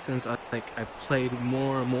 since I played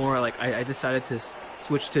more and more, like, I decided to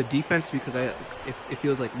switch to defense because it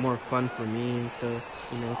feels like more fun for me and stuff.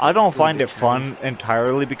 You know, I don't find it fun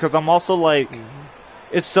entirely because I'm also like...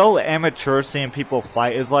 It's so amateur seeing people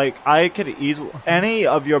fight. It's like, I could easily... Any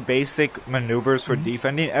of your basic maneuvers for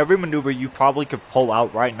defending, every maneuver you probably could pull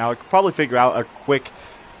out right now. I could probably figure out a quick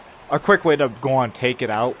a quick way to go on take it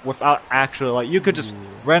out without actually, like, you could just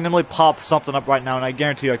randomly pop something up right now, and I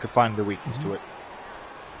guarantee you I could find the weakness to it.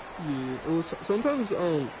 Yeah, well, sometimes,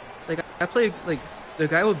 like, I play, like, the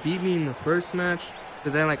guy will beat me in the first match,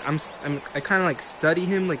 but then, like, I kind of, like, study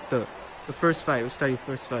him, like, the first fight,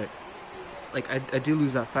 like, I do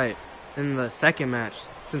lose that fight. In the second match,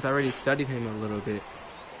 since I already studied him a little bit,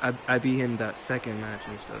 I beat him that second match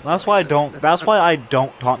and stuff. That's why I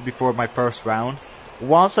don't taunt before my first round.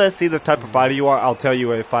 Once I see the type of fighter you are, I'll tell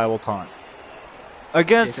you if I will taunt.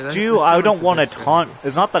 Against you, I don't want to taunt.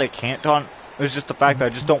 It's not that I can't taunt. It's just the fact that I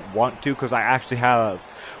just don't want to, because I actually have,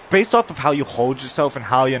 based off of how you hold yourself and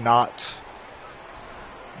how you're not,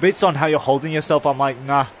 based on how you're holding yourself, I'm like,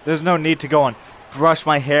 nah, there's no need to go and brush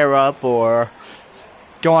my hair up or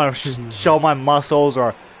go on and show my muscles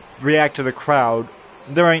or react to the crowd.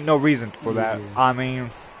 There ain't no reason for that. I mean,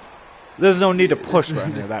 there's no need to push for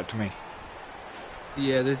any of that to me.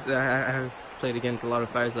 Yeah, I have played against a lot of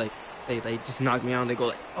fighters, like, they just knock me out and they go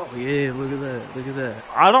like, oh yeah, look at that.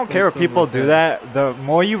 I don't care if people do that. The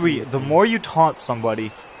more you taunt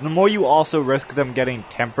somebody, the more you also risk them getting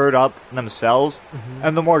tempered up themselves,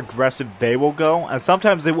 and the more aggressive they will go, and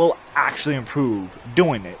sometimes they will actually improve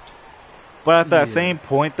doing it. But at that same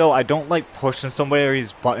point, though, I don't like pushing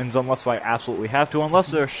somebody's buttons unless I absolutely have to, unless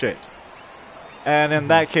they're shit. And in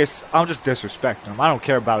that case, I'm just disrespecting them. I don't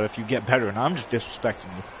care about if you get better or not. I'm just disrespecting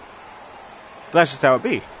you. But that's just how it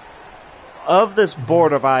be. Of this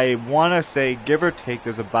board of, I want to say, give or take,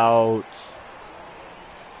 there's about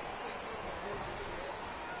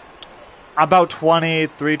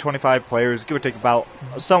 23, 25 players, give or take about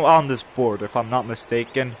some on this board, if I'm not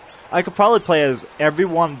mistaken. I could probably play as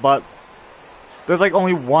everyone, but there's like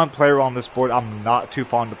only one player on this board I'm not too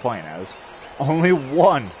fond of playing as. Only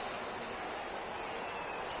one.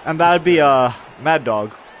 And that'd be Mad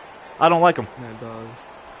Dog. I don't like him. Mad Dog.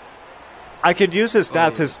 I could use his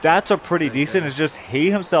stats. His stats are pretty decent. It's just he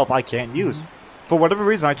himself I can't use. For whatever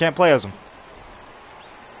reason, I can't play as him.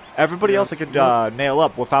 Everybody else I could nail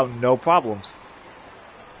up without no problems.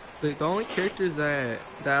 The only characters that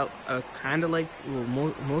kind of like,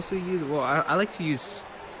 well, mostly use, well, I like to use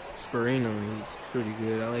Sparino. He's pretty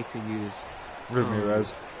good. I like to use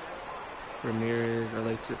Ramirez. I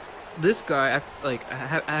like to. This guy, I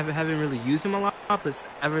haven't really used him a lot, but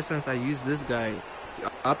ever since I used this guy, the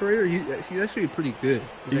Operator, he's actually pretty good.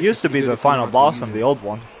 He used to be the final boss in the old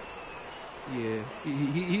one. Yeah,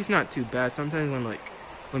 he's not too bad. Sometimes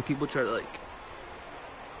when people try to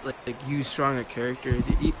like use stronger characters,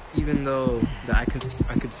 even though that I could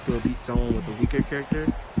still beat someone with a weaker character,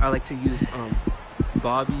 I like to use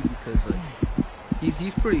Bobby because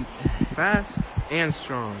he's pretty fast and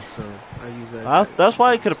strong, so I use that. That's what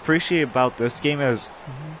I could appreciate about this game is,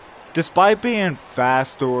 despite being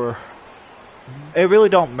fast or, it really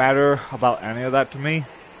don't matter about any of that to me.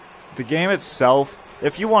 The game itself,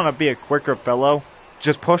 if you want to be a quicker fellow,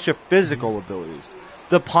 just push your physical abilities.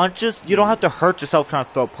 The punches, you don't have to hurt yourself trying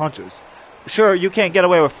to throw punches. Sure, you can't get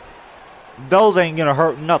away with, those ain't gonna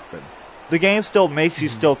hurt nothing. The game still makes you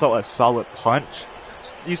still throw a solid punch.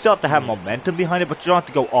 You still have to have momentum behind it, but you don't have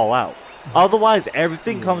to go all out. Otherwise,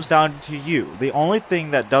 everything comes down to you. The only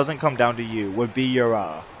thing that doesn't come down to you would be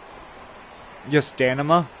your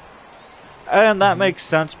stamina. And that makes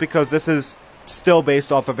sense because this is still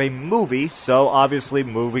based off of a movie, so obviously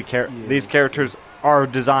these characters are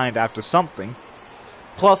designed after something.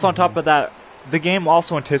 Plus, on top of that, the game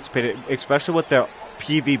also anticipated, especially with their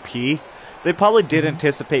PvP, they probably did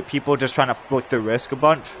anticipate people just trying to flick their wrist a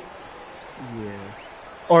bunch. Yeah.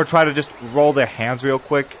 Or try to just roll their hands real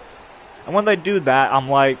quick. And when they do that, I'm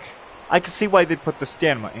like, I can see why they put the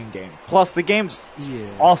stamina in-game. Plus, the game's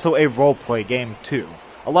also a roleplay game, too.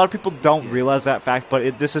 A lot of people don't realize that fact,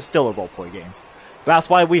 but this is still a roleplay game. That's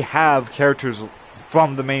why we have characters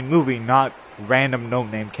from the main movie, not random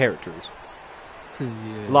no-name characters.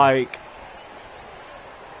 Like,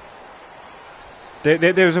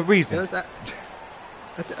 there's a reason.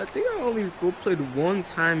 I think I only roleplayed one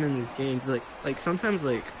time in these games. Like sometimes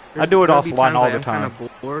I do it offline all the time. I'm kind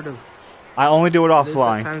of bored of. I only do it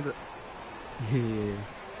offline.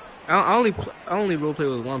 I only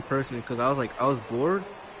roleplay with one person because I was bored.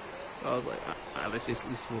 So I was like, let's just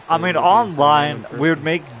roleplay. I mean, online we would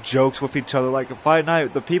make jokes with each other. Like a Fight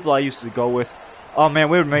Night, the people I used to go with, oh man,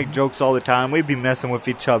 we would make jokes all the time. We'd be messing with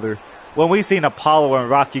each other. When we seen Apollo and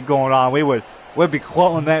Rocky going on, we'd be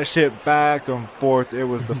quoting that shit back and forth. It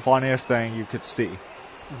was the funniest thing you could see.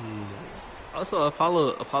 Also,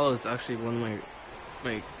 Apollo is actually one of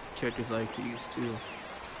my characters I like to use too.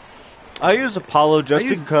 I use Apollo just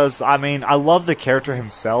because, I mean, I love the character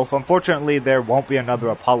himself. Unfortunately, there won't be another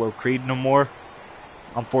Apollo Creed no more.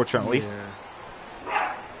 unfortunately.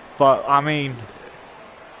 Yeah. But, I mean,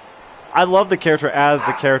 I love the character as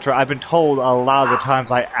the character. I've been told a lot of the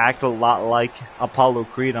times I act a lot like Apollo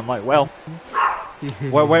Creed. I'm like, well,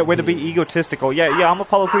 way to be egotistical. Yeah, I'm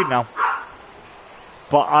Apollo Creed now.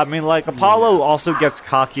 But, I mean, like, Apollo also gets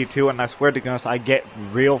cocky, too, and I swear to goodness, I get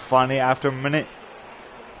real funny after a minute.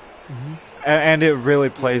 And it really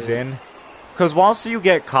plays in. Because once you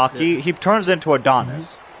get cocky, he turns into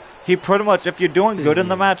Adonis. He pretty much, if you're doing good in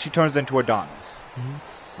the match, he turns into Adonis.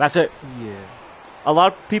 That's it. Yeah. A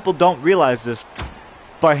lot of people don't realize this,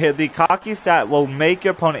 but the cocky stat will make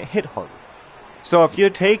your opponent hit harder. So if you're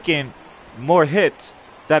taking more hits,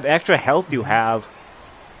 that extra health you have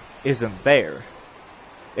isn't there.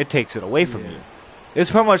 It takes it away from you. It's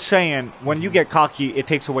pretty much saying, when you get cocky, it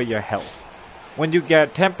takes away your health. When you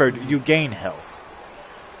get tempered, you gain health.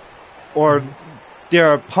 Or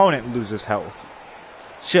their opponent loses health.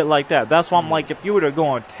 Shit like that. That's why I'm like, if you were to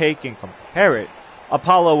go and take and compare it,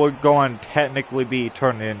 Apollo would go and technically be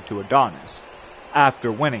turned into Adonis after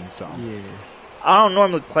winning some. Yeah. I don't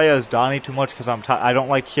normally play as Donnie too much because I don't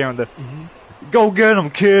like hearing the "Go get him,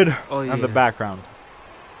 kid" in the background.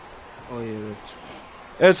 Oh yeah, that's.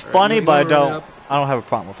 It's funny, you but I wanna don't have a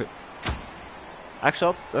problem with it.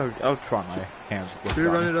 Actually, I'll try my hands with Should we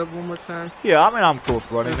run Donnie. it up one more time? Yeah, I mean, I'm cool with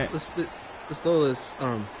running it. Let's go as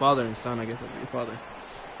father and son. I guess that'd be your father.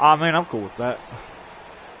 I mean, I'm cool with that.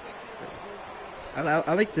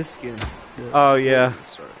 I like this skin. Oh yeah.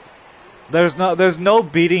 There's no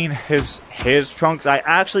beating his trunks. I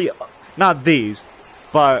actually, not these,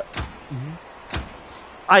 but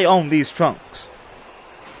I own these trunks.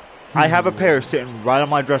 I have a pair sitting right on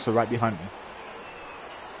my dresser right behind me.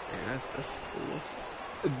 Yeah, that's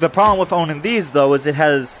cool. The problem with owning these though is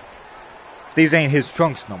these ain't his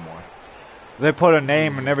trunks no more. They put a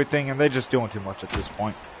name and everything, and they're just doing too much at this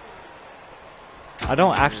point. I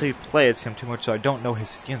don't actually play as him too much, so I don't know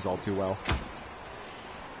his skins all too well.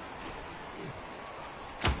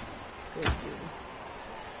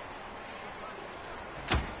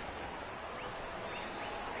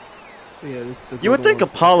 Yeah, You would think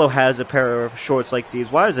Apollo has a pair of shorts like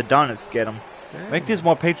these. Why does Adonis get them? Make these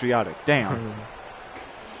more patriotic. Damn.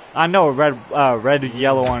 I know a red,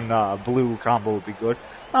 yellow, and blue combo would be good.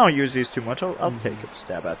 I don't use these too much. I'll take a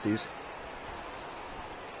stab at these.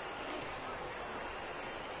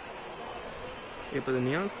 Yeah, but the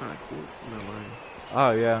neon's kind of cool. I'm not lying.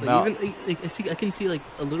 Oh yeah, Like, no. even I can see like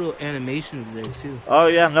a little animations there too. Oh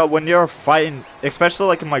yeah, no. When you're fighting, especially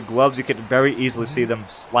like in my gloves, you can very easily see them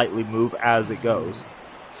slightly move as it goes.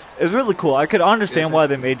 It's really cool. I could understand why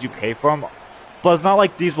they made you pay for them, but it's not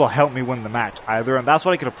like these will help me win the match either. And that's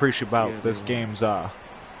what I could appreciate about this game's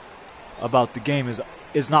about the game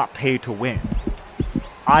is not pay to win.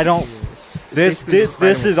 I don't. This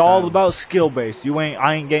is all about skill based.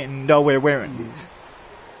 I ain't getting nowhere wearing these.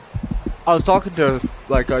 I was talking to,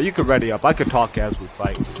 like, you could ready up. I could talk as we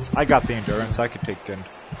fight. I got the endurance. I could take in.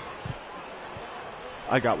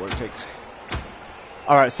 I got what it takes.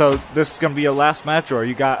 Alright, so this is going to be your last match, or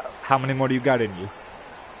how many more do you got in you?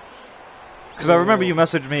 Because I remember you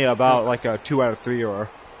messaged me about, like, a 2 out of 3 or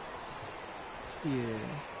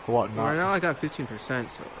whatnot. Right now I got 15%,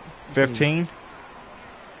 so... 15?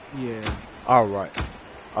 Yeah. Alright.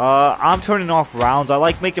 I'm turning off rounds. I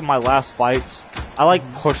like making my last fights. I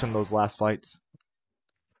like pushing those last fights.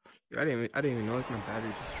 I didn't even notice my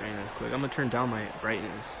battery just drained as quick. I'm gonna turn down my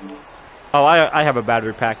brightness. Oh, I have a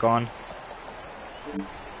battery pack on.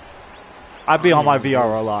 I be on my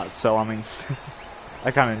VR a lot, so I mean,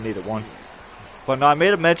 I kind of needed one. But no, I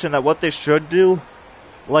made a mention that what they should do,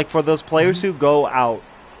 like for those players who go out,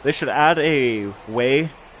 they should add a way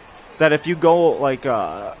that if you go like,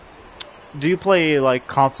 do you play like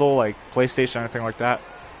console, like PlayStation, or anything like that?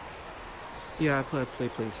 Yeah, I play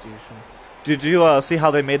PlayStation. Did you see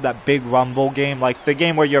how they made that big Rumble game? Like the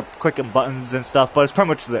game where you're clicking buttons and stuff, but it's pretty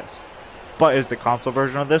much this. But is the console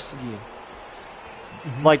version of this? Yeah.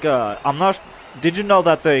 Like, I'm not... Did you know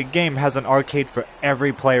that the game has an arcade for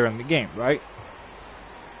every player in the game, right?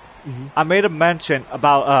 I made a mention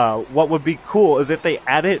about what would be cool is if they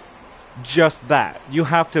added just that. You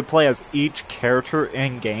have to play as each character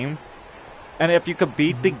in-game. And if you could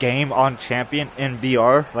beat the game on Champion in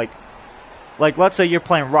VR, like let's say you're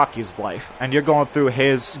playing Rocky's life, and you're going through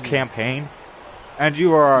his campaign, and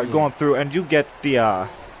you are going through, and you get the,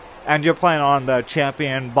 and you're playing on the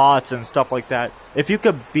Champion bots and stuff like that. If you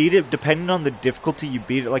could beat it, depending on the difficulty you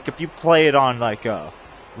beat it, like if you play it on, like,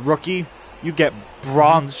 Rookie, you get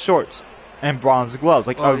bronze shorts and bronze gloves,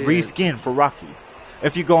 like a reskin for Rocky.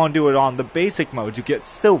 If you go and do it on the basic mode, you get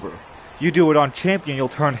silver. You do it on Champion, you'll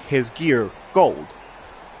turn his gear gold.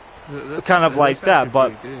 kind of like that,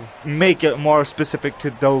 but make it more specific to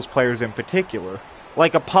those players in particular.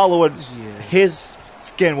 Like Apollo, would, his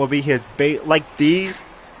skin will be his like these,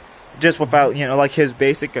 just without like his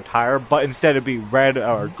basic attire, but instead it'd be red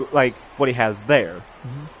or like what he has there.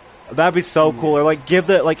 That'd be so cool. Or like give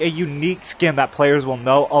it like a unique skin that players will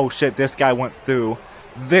know. Oh shit, this guy went through.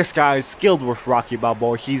 This guy's skilled with Rocky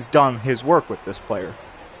Balboa. He's done his work with this player.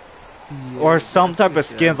 Or some type of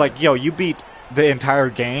skins like, yo, you beat the entire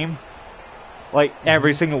game, like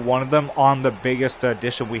every single one of them on the biggest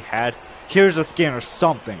edition we had. Here's a skin or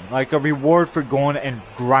something, like a reward for going and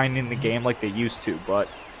grinding the game like they used to. But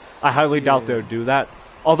I highly doubt they would do that.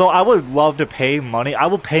 Although I would love to pay money. I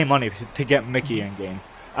will pay money to get Mickey in game.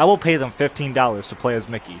 I will pay them $15 to play as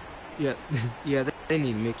Mickey. Yeah, they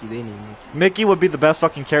need Mickey. They need Mickey. Mickey would be the best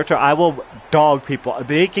fucking character. I will dog people.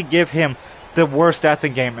 They could give him the worst stats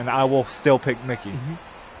in game, and I will still pick Mickey.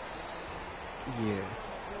 Yeah.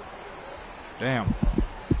 Damn.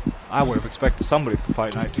 I would have expected somebody for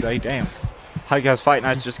Fight Night today. Damn. I guess Fight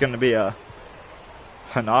Night's just going to be an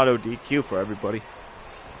auto DQ for everybody.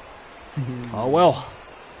 Oh well.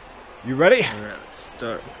 You ready? Alright, let's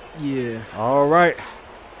start. Yeah. Alright.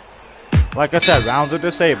 Like I said, rounds are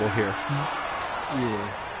disabled here.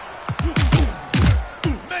 Yeah.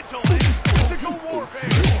 Mental and physical warfare.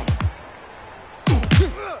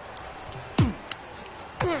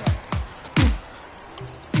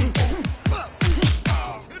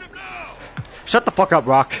 Shut the fuck up,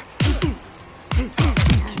 Rock.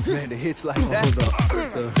 Land hits like that. Hold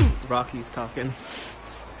up. The Rocky's talking.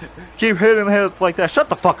 Keep hitting the heads like that. Shut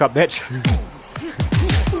the fuck up, bitch.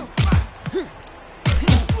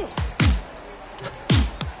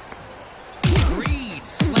 Reed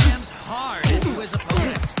slams hard into his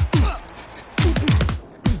opponent.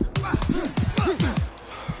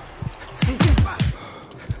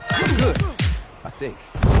 Good, I think.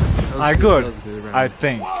 Good. That was a good round. I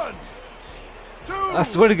think. 1, 2. I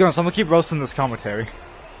swear to God, so I'm gonna keep roasting this commentary.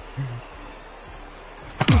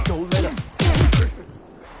 Don't let him.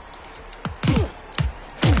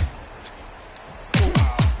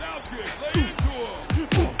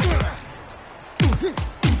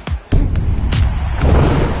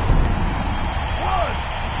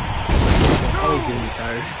 Always getting me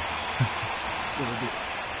tired.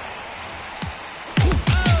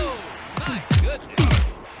 Oh, my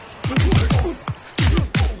goodness.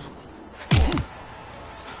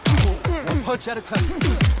 One punch at a time.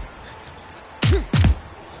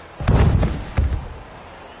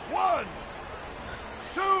 1,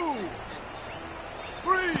 2,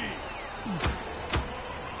 3.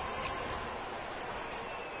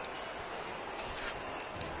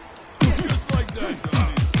 Just like that,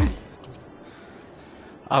 Donnie.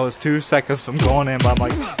 I was 2 seconds from going in, but I'm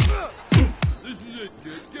like, This is it,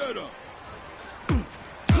 kid. Get up. Clean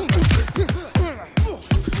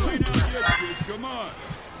out your kid. Come on.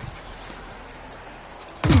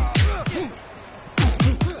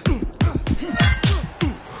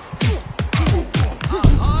 A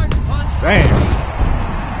hard punch. damn.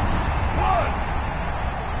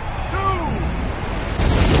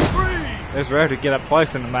 1, 2, 3. It's rare to get up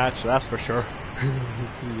twice in the match, that's for sure.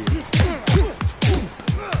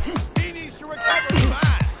 He needs to recover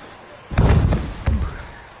fast.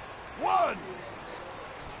 1,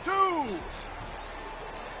 2,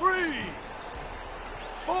 3,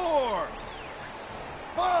 4,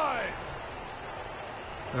 5.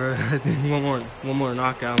 Alright, I think one more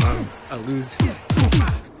knockout and I'll lose.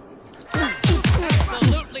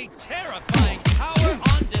 Absolutely terrifying power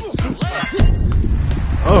on display.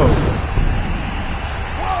 Oh,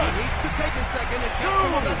 He needs to take a second and get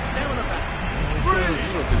some of that stamina back. 3,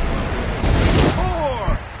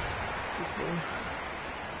 4.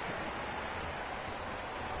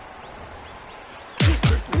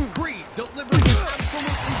 Greed delivering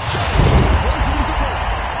absolutely shocking blow to his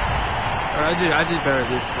opponent. Alright, I did better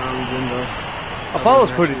this round than though.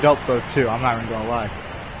 Apollo's pretty dope though too, I'm not even gonna lie.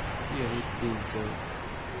 Yeah, he's dope.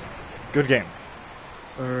 Good game.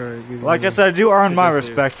 Alright, good Like I game. said, you earn my Good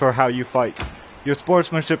respect for how you fight. Your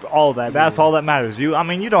sportsmanship, all that. That's all that matters. You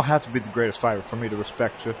don't have to be the greatest fighter for me to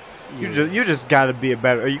respect you. Yeah. You just gotta be you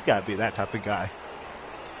gotta be that type of guy.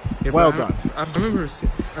 Yeah, Well but done. I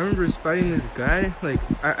remember fighting this guy. Like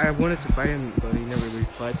I wanted to fight him, but he never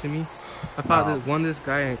replied to me. I fought this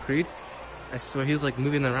guy in Creed. I swear he was like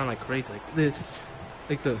moving around like crazy, like this,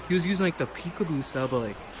 he was using like the peekaboo style, but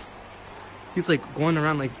like he's like going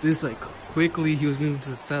around like this, like quickly. He was moving to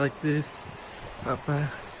the side like this.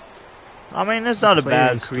 I mean, it's not a playing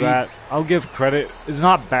bad in Creed. strat. I'll give credit. It's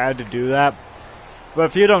not bad to do that. But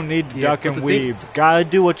if you don't need to duck but and the weave, gotta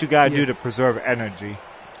do what you gotta do Yeah. to preserve energy.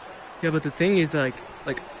 Yeah, but the thing is like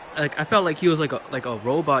like I felt like he was like a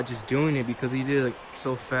robot just doing it because he did like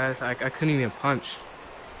so fast. I couldn't even punch.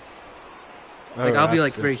 Like I'll be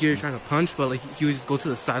like right here trying to punch, but like he would just go to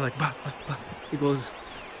the side like bah, bah, bah. He goes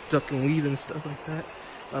duck and weave and stuff like that,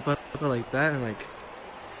 like that, and like.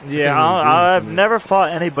 Yeah, I've never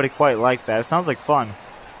fought anybody quite like that. It sounds like fun.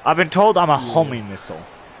 I've been told I'm a homing missile.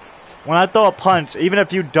 When I throw a punch, even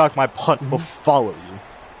if you duck, my punch will follow you.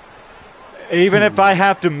 Even if I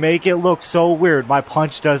have to make it look so weird, my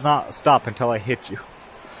punch does not stop until I hit you.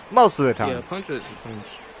 Most of the time. Yeah, punch is a punch.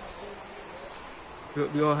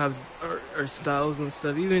 We all have our styles and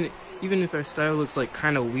stuff. Even if our style looks like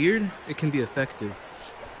kind of weird, it can be effective.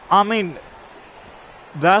 I mean,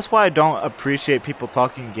 that's why I don't appreciate people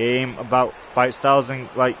talking game about fight styles, and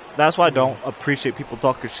like that's why I don't appreciate people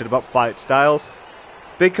talking shit about fight styles,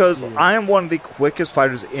 because I am one of the quickest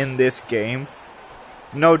fighters in this game,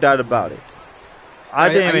 no doubt about it. I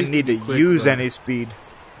didn't even need to use any speed.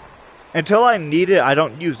 Until I need it, I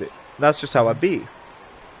don't use it. That's just how I be.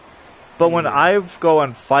 But when I go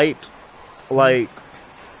and fight, like,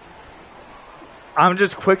 I'm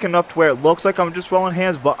just quick enough to where it looks like I'm just rolling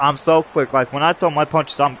hands, but I'm so quick. Like, when I throw my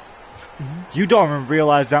punches, you don't even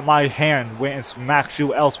realize that my hand went and smacks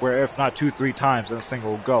you elsewhere, if not 2-3 times in a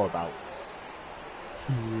single go about.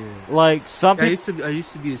 Yeah. Like, some I used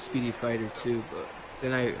to be a speedy fighter too, but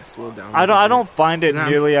then I slowed down. I don't find it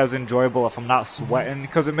nearly as enjoyable if I'm not sweating,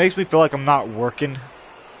 because it makes me feel like I'm not working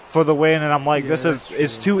for the win, and I'm like,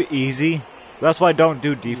 it's too easy. That's why I don't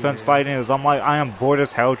do defense fighting, is I'm like, I am bored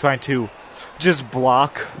as hell trying to just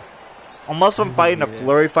block. Unless I'm fighting a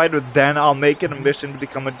flurry fighter, then I'll make it a mission to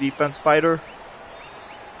become a defense fighter.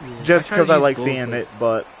 Yeah, just because I like seeing it,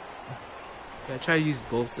 but... Yeah, I try to use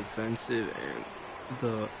both defensive and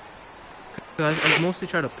the... I mostly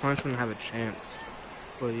try to punch when I have a chance.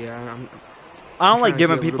 But yeah, I don't like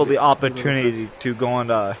giving people the opportunity to go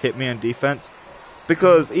and hit me in defense.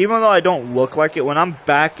 Because even though I don't look like it, when I'm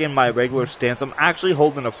back in my regular stance, I'm actually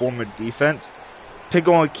holding a form of defense to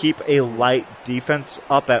go and keep a light defense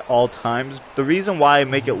up at all times. The reason why I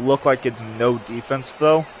make it look like it's no defense,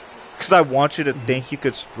 though, because I want you to think you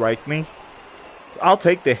could strike me. I'll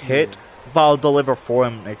take the hit, but I'll deliver for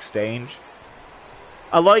him in exchange.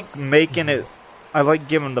 I like making it... I like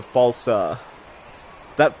giving the false...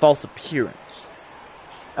 that false appearance.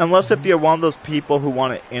 Unless if you're one of those people who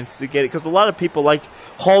want to instigate it. Because a lot of people like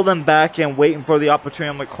holding back and waiting for the opportunity.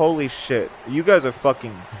 I'm like, holy shit. You guys are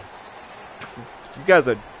fucking... You guys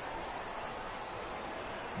are...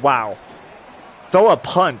 Wow. Throw a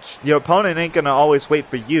punch. Your opponent ain't going to always wait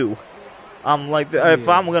for you. I'm like, if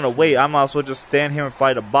I'm going to wait, I might as well just stand here and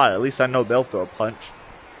fight a bot. At least I know they'll throw a punch.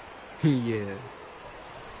 Yeah.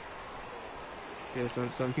 Yeah,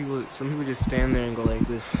 some people just stand there and go like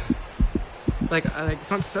this.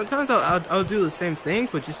 Sometimes I'll do the same thing,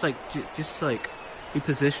 but just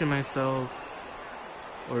reposition myself,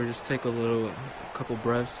 or just take a couple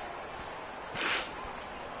breaths.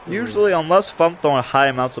 Usually, unless if I'm throwing high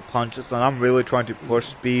amounts of punches and I'm really trying to push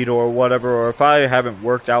speed or whatever, or if I haven't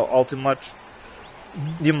worked out all too much,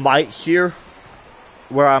 you might hear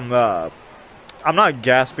where I'm not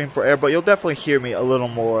gasping for air, but you'll definitely hear me a little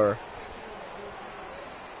more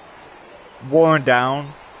worn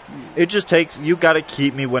down. It just takes, you gotta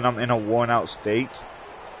keep me when I'm in a worn out state.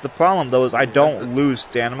 The problem though is I don't lose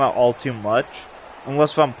stamina all too much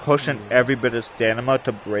unless I'm pushing every bit of stamina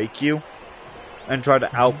to break you and try to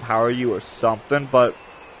outpower you or something. But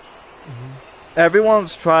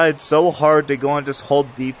everyone's tried so hard to go and just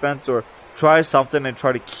hold defense or try something and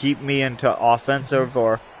try to keep me into offensive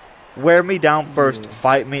or wear me down first,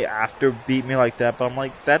 fight me after, beat me like that. But I'm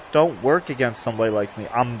like, that don't work against somebody like me.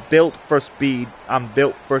 I'm built for speed. I'm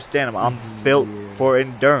built for stamina. I'm built for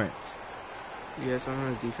endurance. Yeah,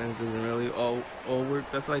 sometimes defense doesn't really all work.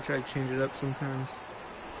 That's why I try to change it up sometimes.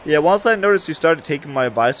 Yeah, once I noticed you started taking my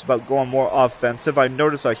advice about going more offensive, I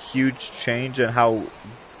noticed a huge change in how,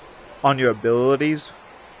 on your abilities.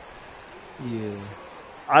 Yeah.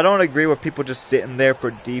 I don't agree with people just sitting there for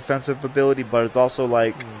defensive ability, but it's also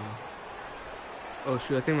like... Oh,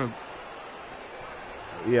 shoot, I think my...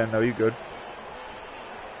 Yeah, no, you good.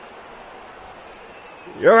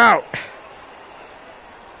 You're out!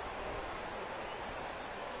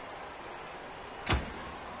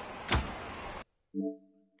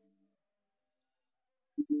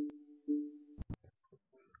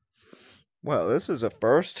 Well, this is a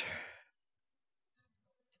first.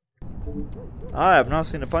 I have not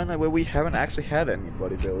seen a fight night where we haven't actually had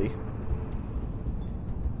anybody, Billy.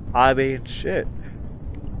 I mean, shit.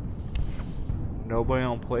 Nobody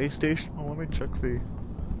on PlayStation? Oh, let me check the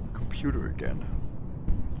computer again.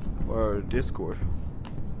 Or Discord.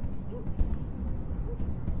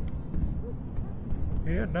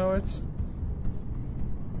 Yeah, no, it's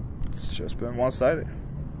just been one-sided.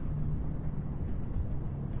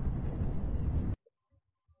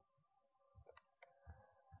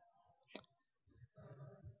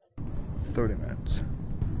 $30 minutes.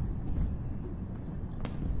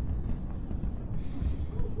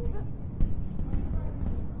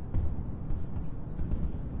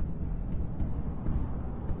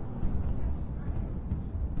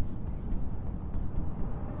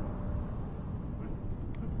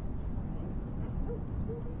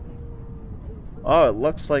 Oh, it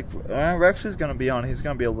looks like Rex is gonna be on. He's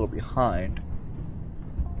gonna be a little behind.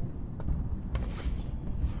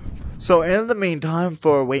 So in the meantime,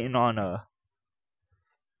 for waiting on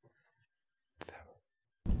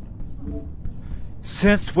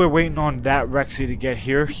since we're waiting on that Rexy to get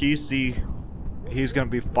here, he's gonna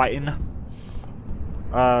be fighting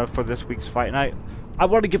for this week's fight night. I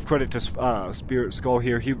want to give credit to Spirit Skull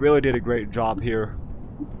here. He really did a great job here.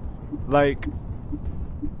 Like,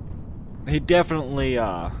 he definitely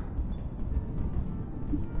like,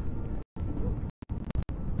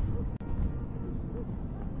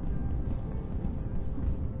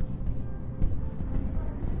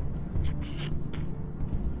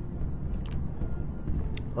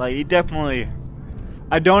 he definitely,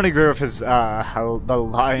 I don't agree with his how the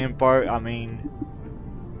lion part. I mean,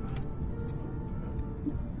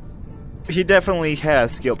 he definitely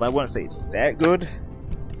has skill, but I wouldn't say it's that good.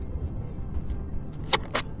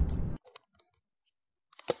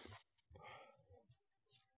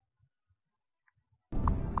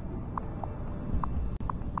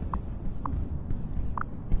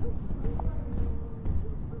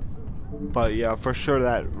 But yeah, for sure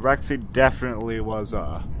that Rexy definitely was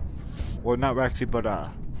well, not Rexy, but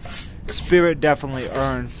Spirit definitely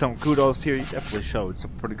earned some kudos here. He definitely showed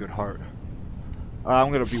some pretty good heart.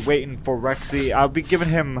 I'm gonna be waiting for Rexy. I'll be giving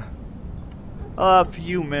him a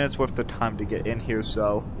few minutes worth of time to get in here,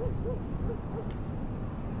 so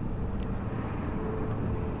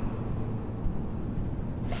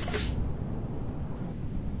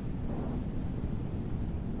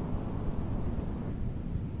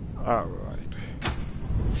alright.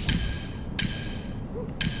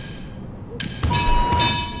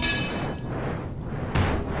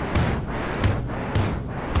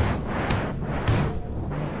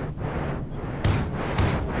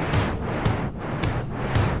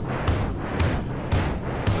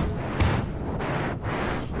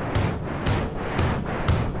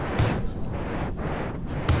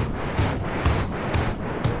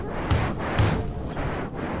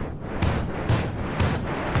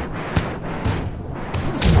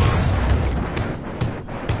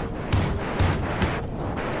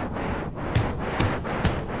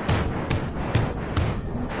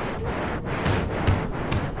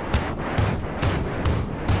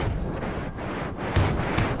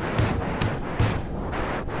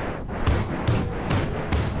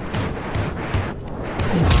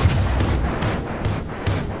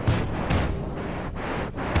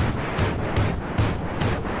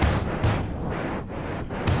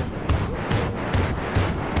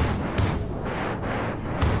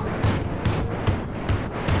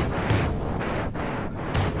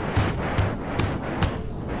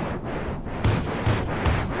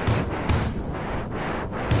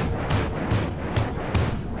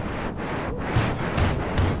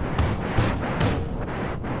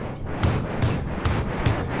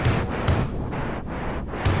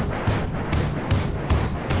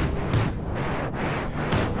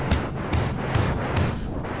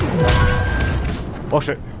 Oh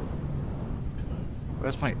shit.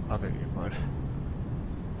 Where's my other earbud?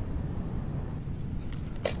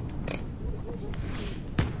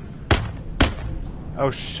 Oh,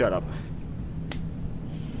 shut up.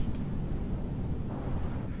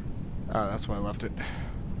 Oh, that's why I left it.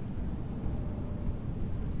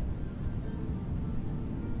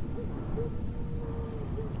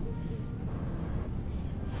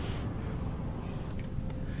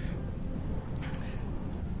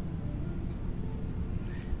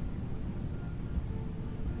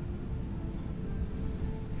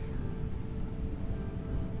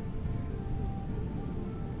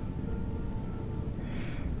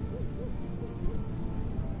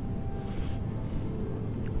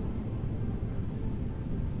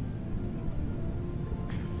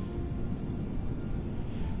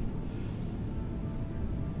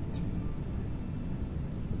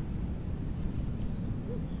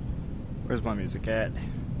 Where's my music at?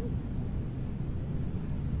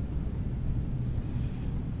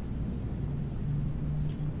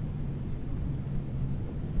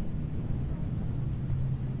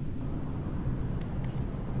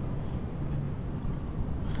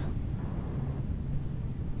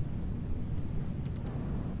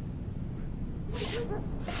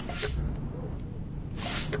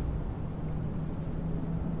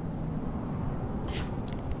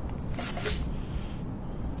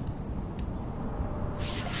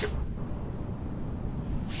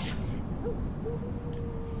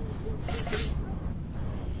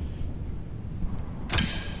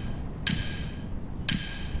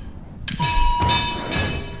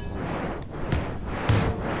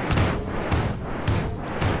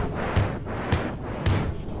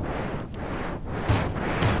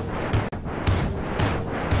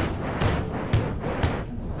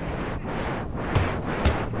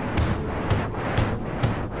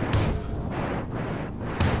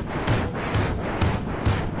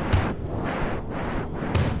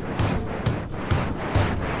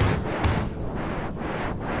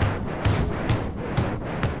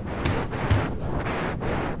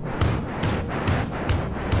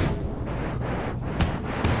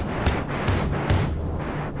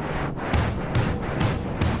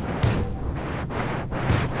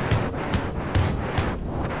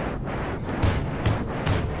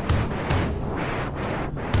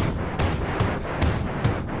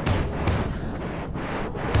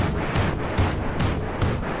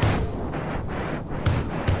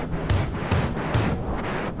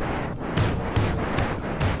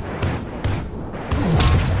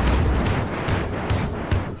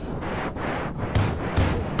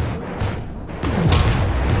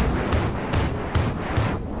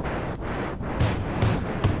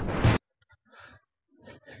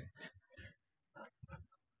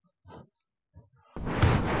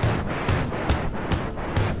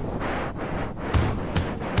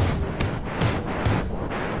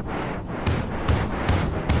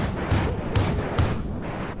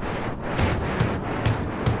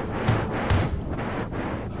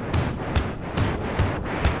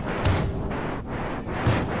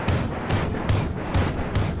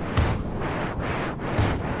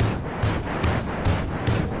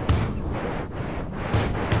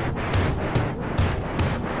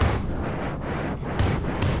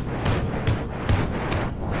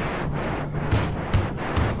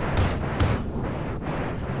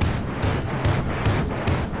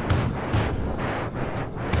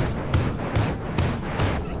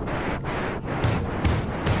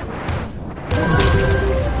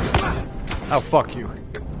 Oh, fuck you.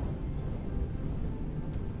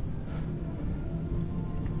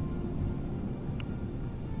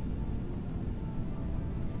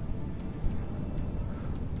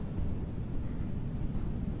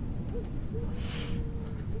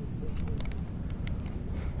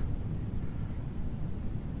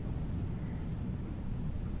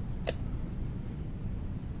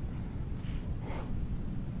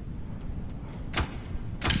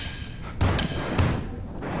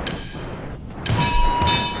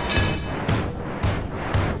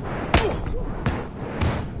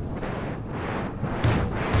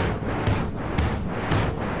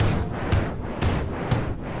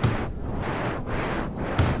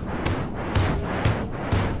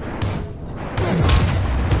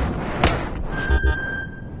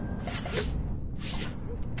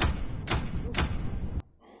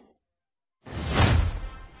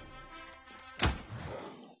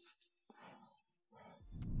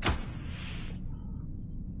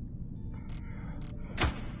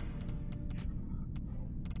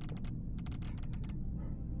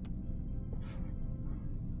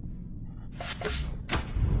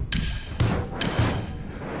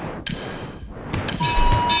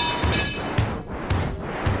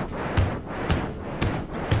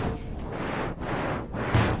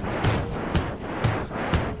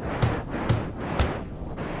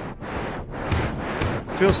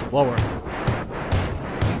 Feels slower.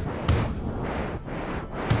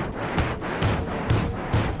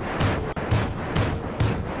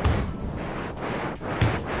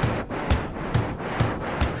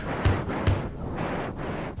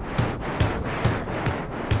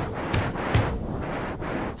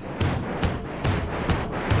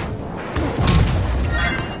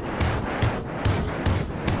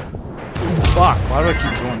 Fuck, why do I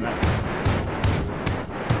keep doing that?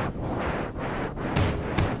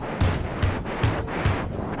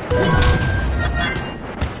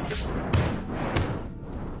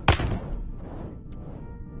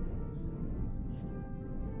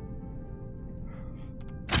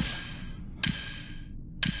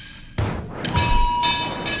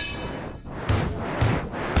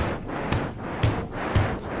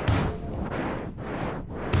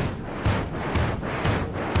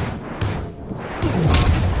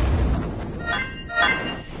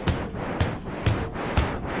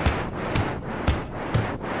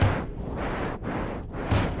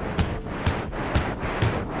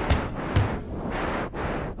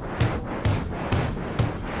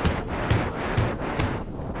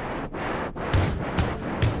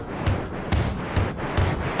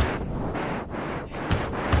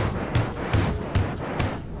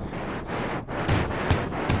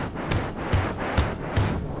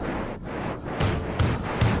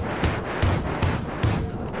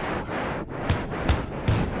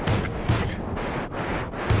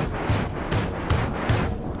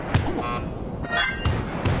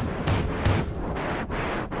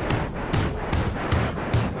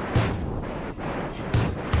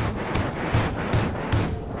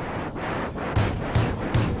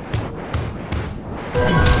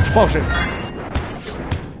 Bullshit.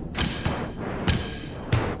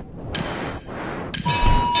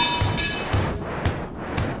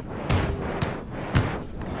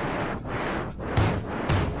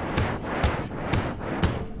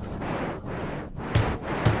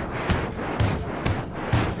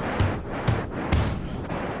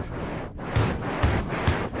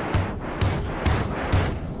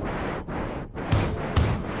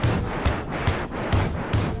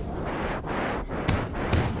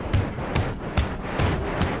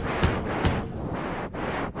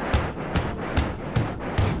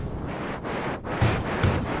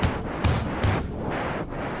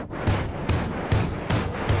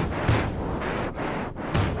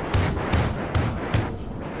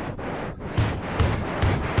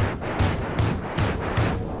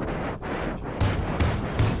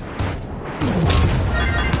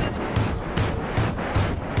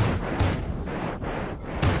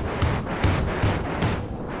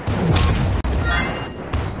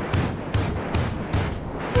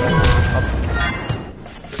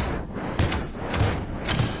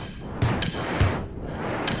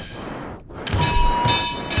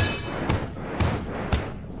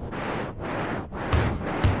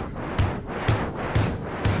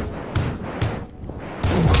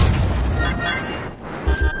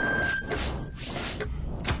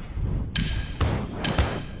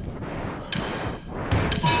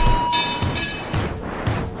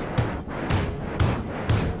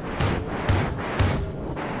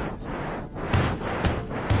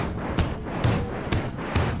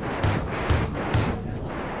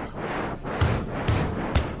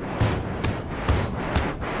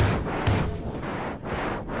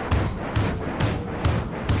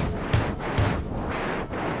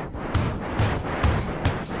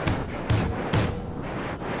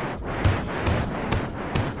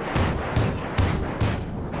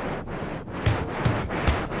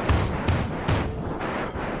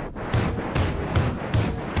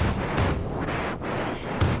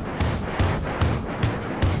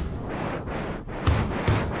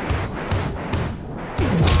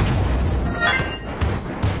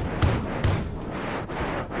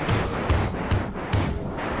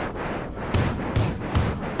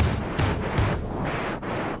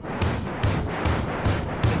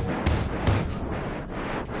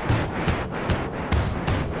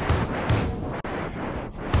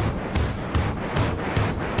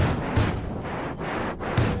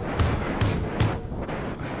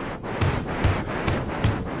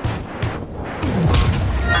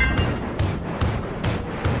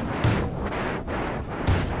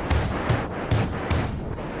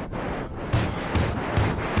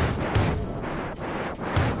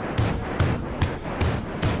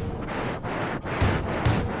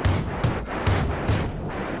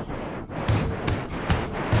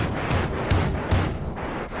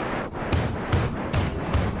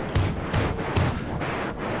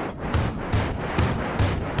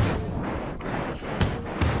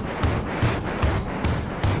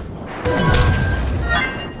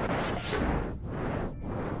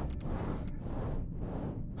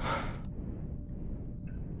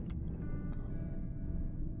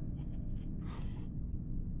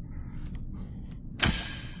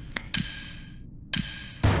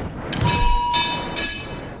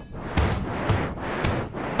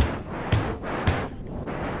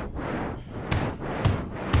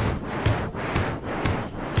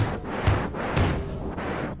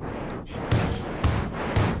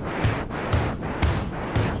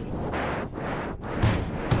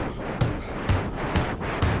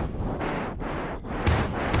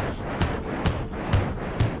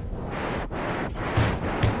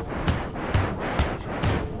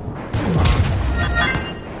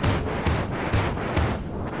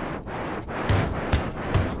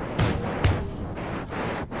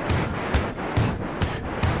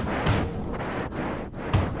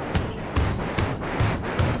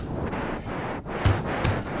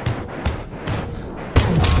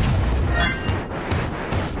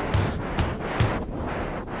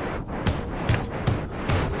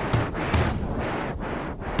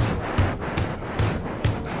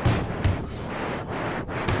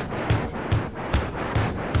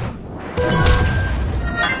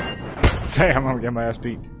 Damn, I'm gonna get my ass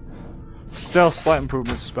beat. Still slight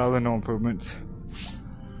improvements, spelling, no improvements.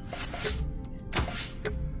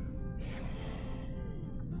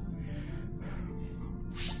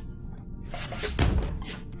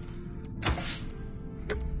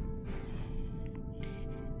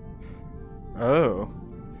 Oh.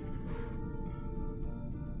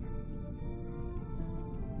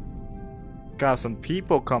 Got some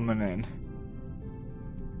people coming in.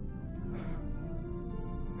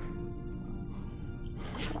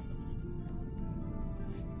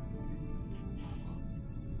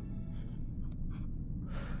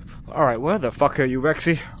 Alright, where the fuck are you,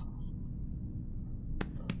 Rexy?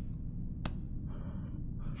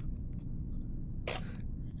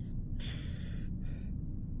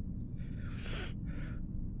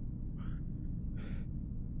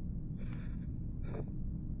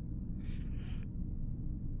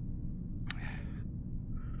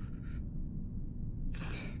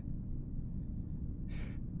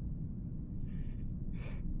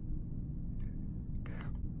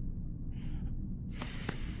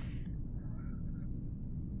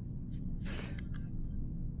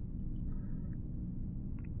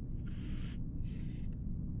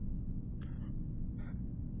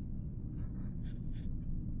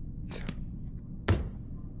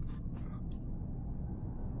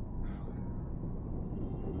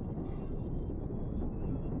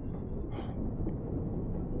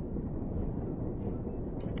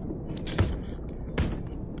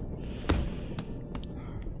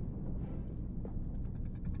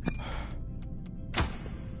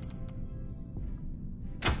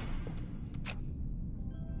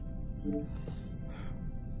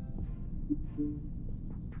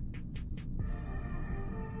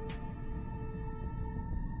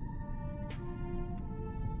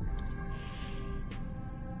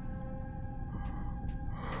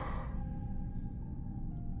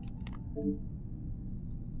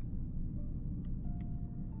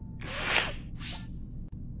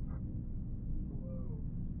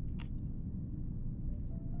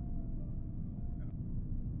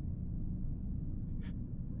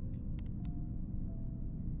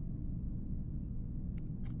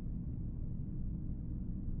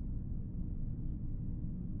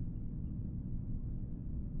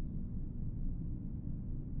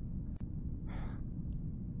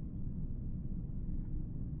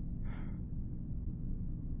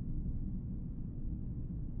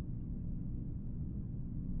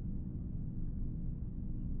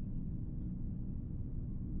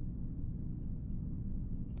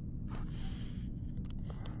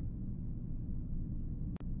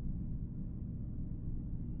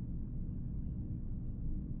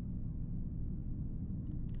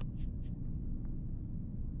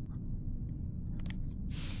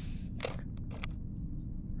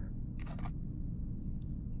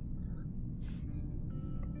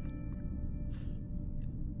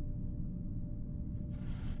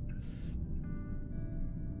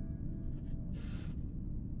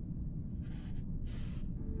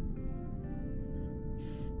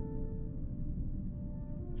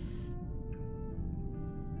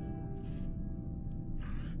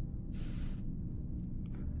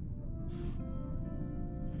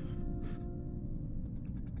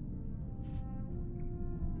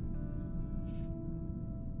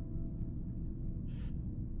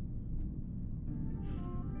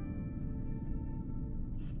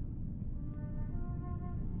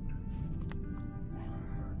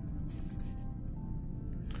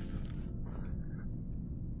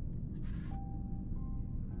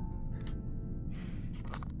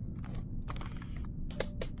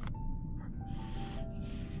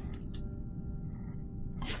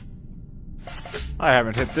 I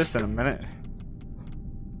haven't hit this in a minute.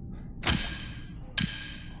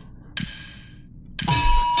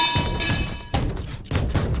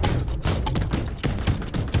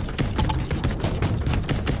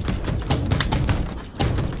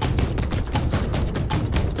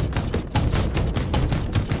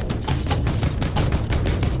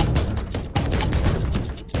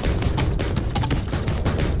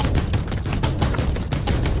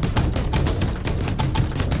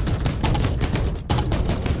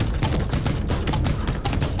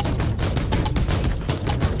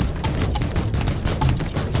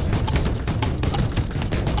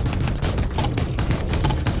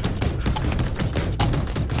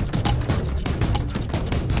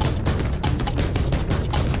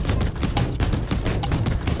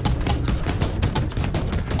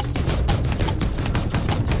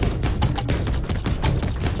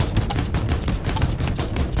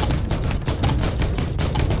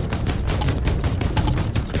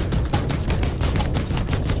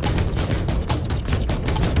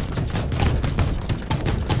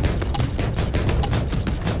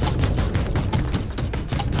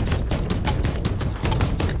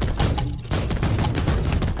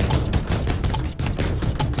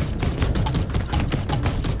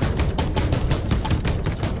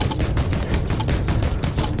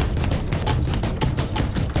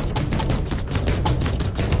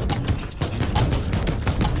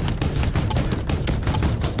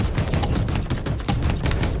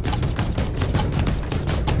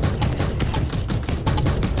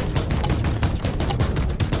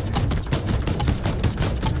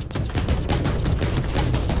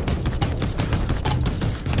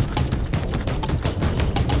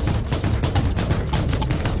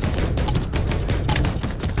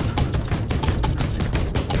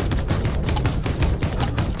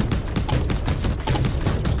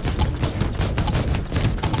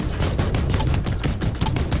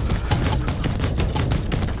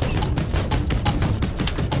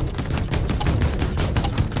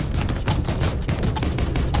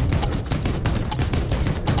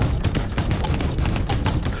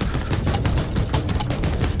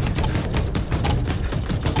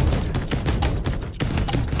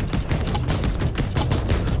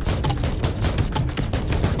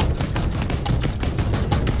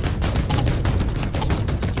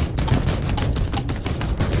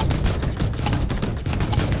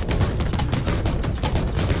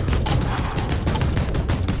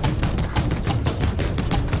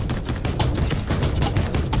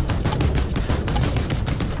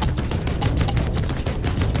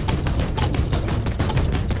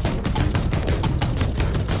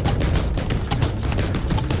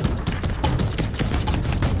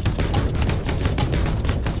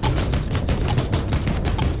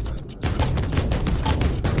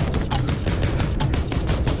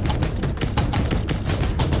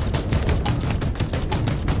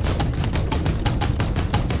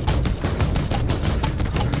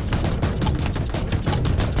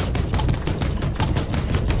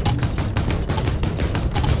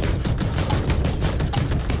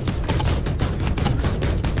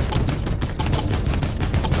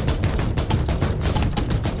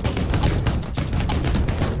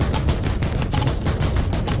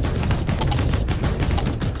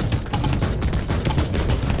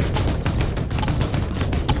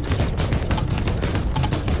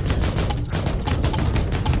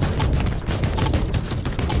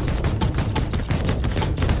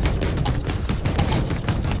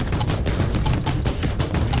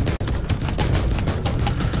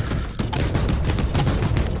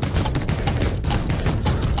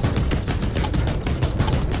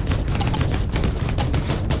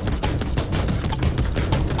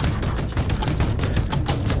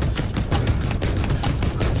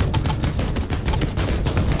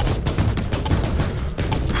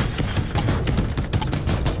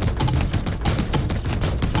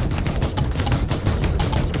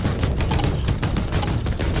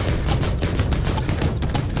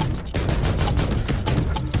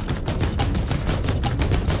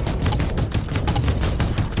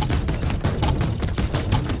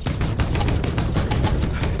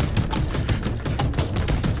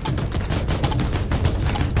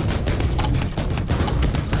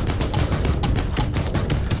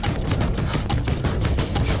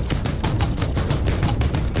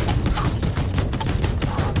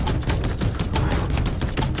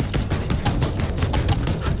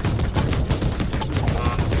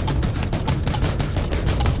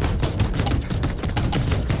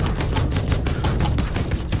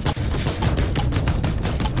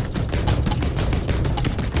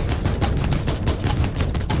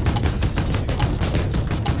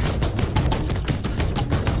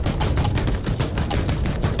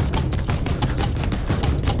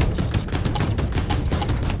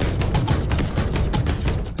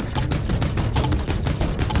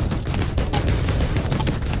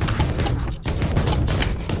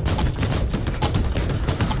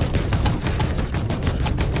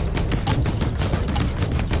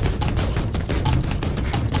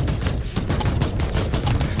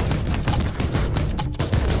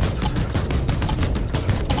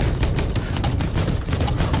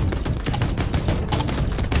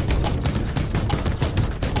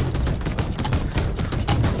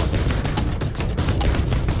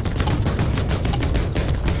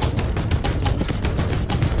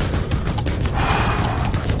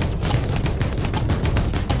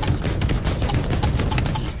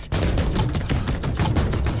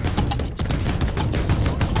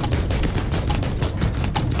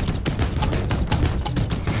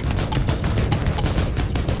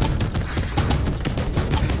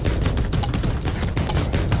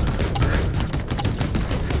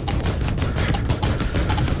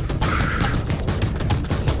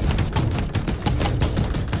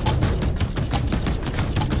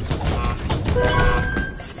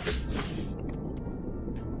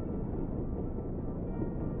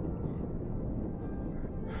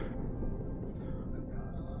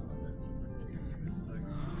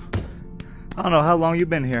 I don't know how long you've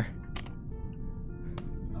been here.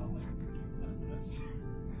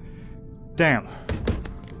 Damn.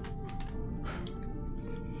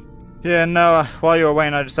 Yeah, no, while you were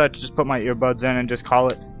waiting, I decided to just put my earbuds in and just call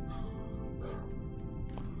it.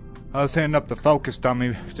 I was hitting up the focus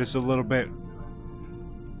dummy just a little bit.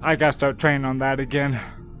 I gotta start training on that again.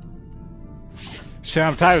 Shit,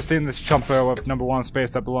 I'm tired of seeing this chumper with #1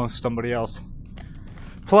 space that belongs to somebody else.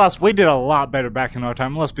 Plus, we did a lot better back in our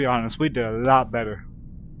time. Let's be honest, we did a lot better.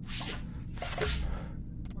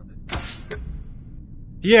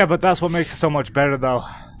 Yeah, but that's what makes it so much better, though.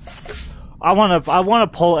 I wanna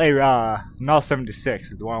pull a NOS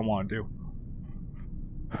 76 is what I wanna do.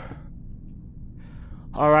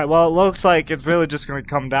 Alright, well, it looks like it's really just gonna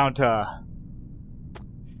come down to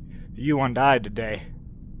you and I today.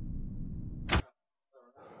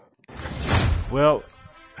 Well,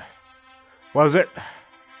 was it?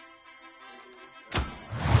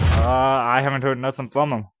 I haven't heard nothing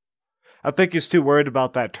from him. I think he's too worried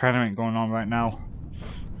about that tournament going on right now.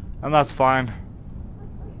 And that's fine.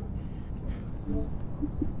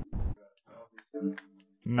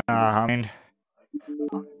 Nah, I mean,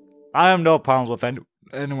 I have no problems with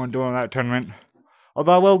anyone doing that tournament.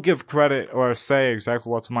 Although I will give credit or say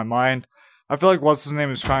exactly what's in my mind. I feel like what's his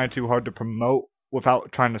name is trying too hard to promote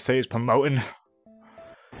without trying to say he's promoting.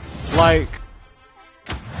 Like,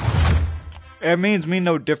 it means me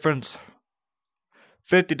no difference.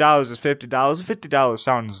 $50 is $50. $50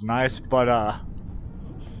 sounds nice, but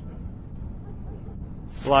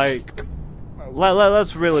like,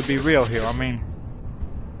 let's really be real here. I mean,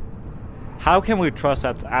 how can we trust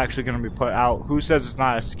that's actually going to be put out? Who says it's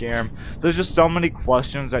not a scam? There's just so many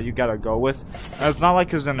questions that you gotta go with. And it's not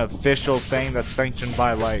like it's an official thing that's sanctioned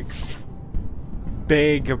by, like,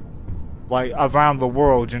 big, like, around the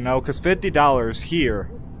world, you know? Because $50 here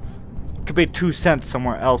could be 2 cents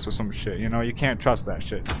somewhere else or some shit, you know? You can't trust that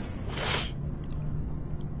shit.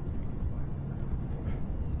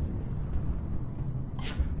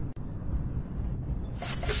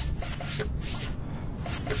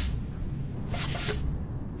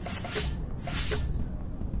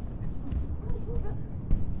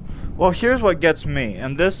 Well, here's what gets me,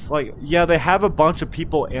 and this, like, yeah, they have a bunch of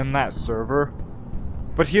people in that server,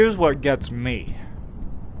 but here's what gets me.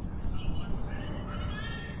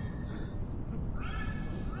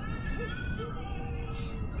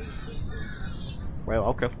 Well,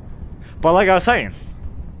 okay. But like I was saying,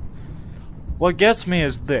 what gets me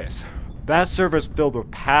is this. That server's filled with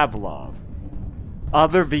Pavlov,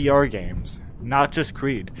 other VR games, not just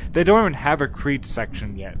Creed. They don't even have a Creed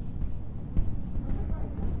section yet.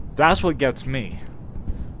 That's what gets me.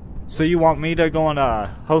 So you want me to go and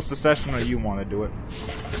host a session, or you want to do it?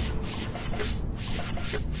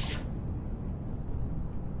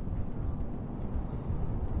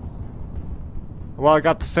 Well, I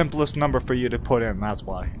got the simplest number for you to put in, that's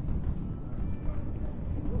why.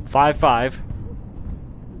 55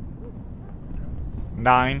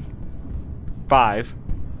 9 5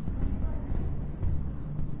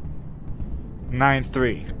 9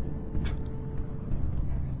 3.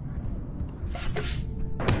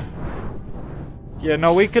 Yeah,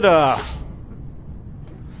 no, we could,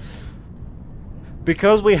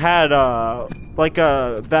 because we had, like,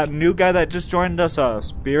 that new guy that just joined us,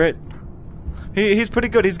 Spirit. He's pretty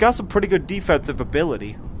good. He's got some pretty good defensive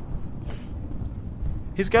ability.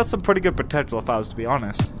 He's got some pretty good potential, if I was to be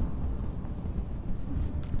honest.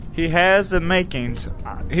 He has the makings.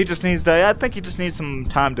 He just needs to, I think he just needs some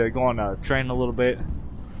time to go on, train a little bit.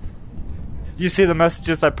 You see the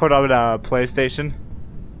messages I put on, PlayStation?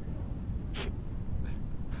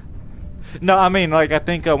 No, I mean, like, I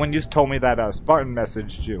think when you told me that Spartan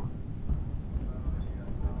messaged you.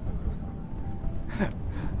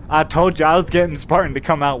 I told you I was getting Spartan to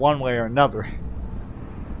come out one way or another.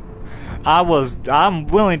 I'm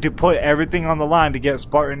willing to put everything on the line to get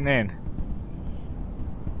Spartan in.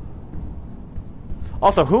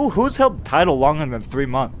 Also, who's held the title longer than 3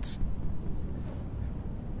 months?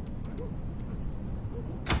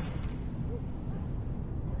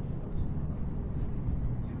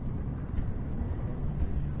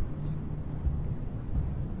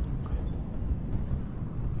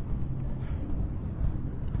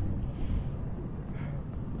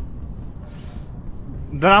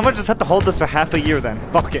 Then I'm gonna just have to hold this for half a year then.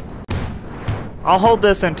 Fuck it. I'll hold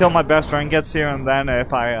this until my best friend gets here, and then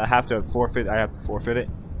if I have to forfeit, I have to forfeit it.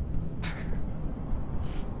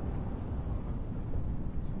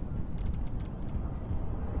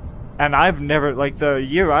 And I've never, like, the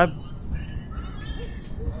year I've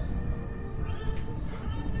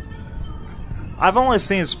only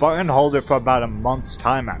seen Spartan hold it for about a month's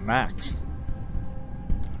time at max.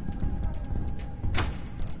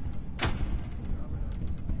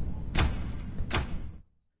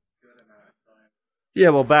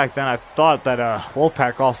 Yeah, well, back then I thought that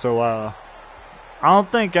Wolfpack also. I don't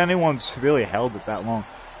think anyone's really held it that long.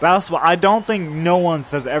 Basketball, I don't think no one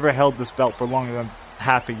has ever held this belt for longer than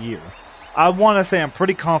half a year. I want to say I'm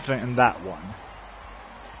pretty confident in that one.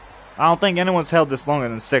 I don't think anyone's held this longer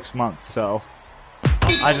than 6 months, so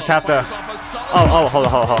I just have to. Oh, hold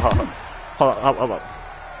on.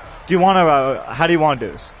 Do you want to? How do you want to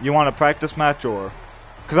do this? You want a practice match or?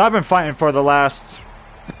 Because I've been fighting for the last.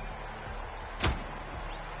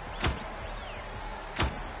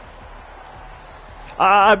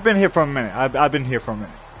 I've been here for a minute. I've been here for a minute.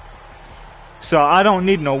 So I don't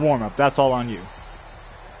need no warm-up. That's all on you.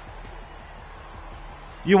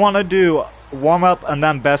 You want to do warm-up and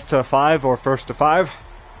then best to 5 or first to 5?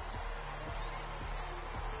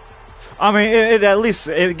 I mean, it at least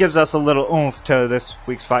it gives us a little oomph to this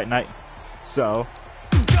week's fight night. So.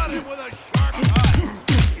 Got him with a sharp eye.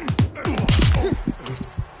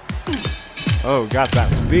 Oh, got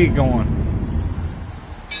that speed going.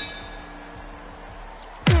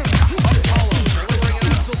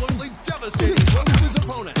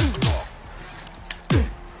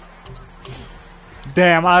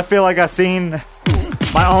 Damn, I feel like I've seen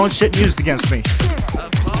my own shit used against me.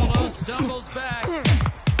 Apollo stumbles back.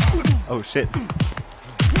 Oh shit.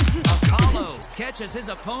 Apollo catches his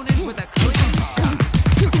opponent with a clean shot.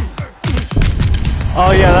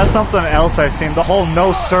 Oh yeah, that's something else I've seen. The whole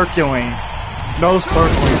no circling rule.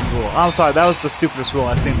 I'm sorry, that was the stupidest rule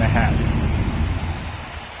I've seen they had.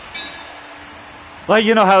 Like,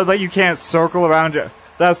 you know how it's like you can't circle around you?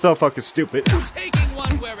 That's so fucking stupid. Taking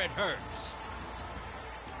one where it hurts.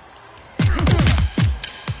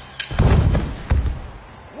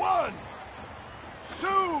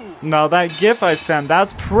 No, that gif I sent,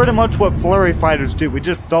 that's pretty much what flurry fighters do. We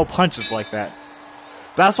just throw punches like that.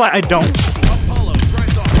 That's why I don't.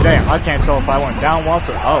 Damn, I can't tell if I went down once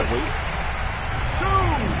or. Oh, wait.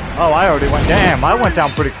 Oh, I already went. Damn, I went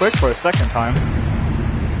down pretty quick for a second time.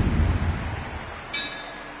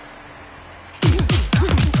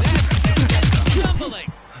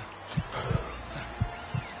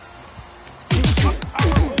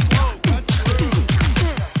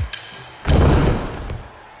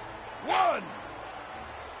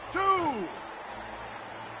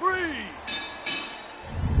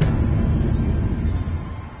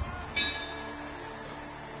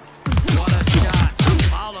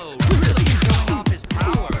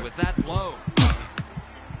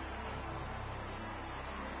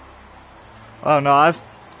 Oh no, I've.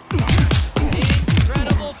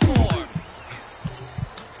 Incredible form.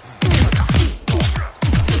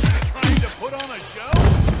 Trying to put on a show?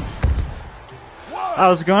 I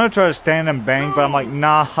was gonna try to stand and bang, but I'm like,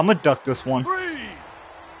 nah, I'm gonna duck this one. 3,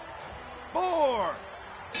 4.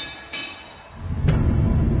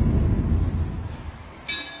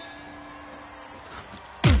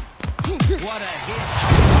 What a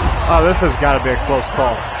hit. Oh, this has got to be a close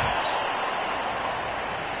call.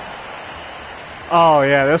 Oh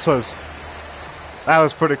yeah, that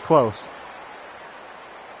was pretty close.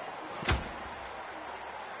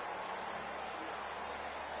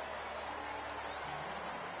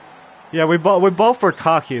 Yeah, we both were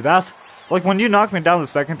cocky. That's like when you knocked me down the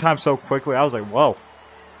second time so quickly, I was like, whoa.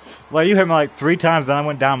 Like you hit me like 3 times, then I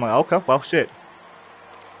went down. I'm like, okay, well, shit.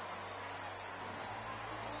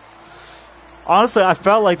 Honestly, I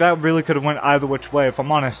felt like that really could have went either which way, if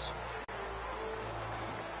I'm honest.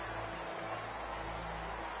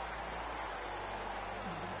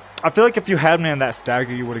 I feel like if you had me in that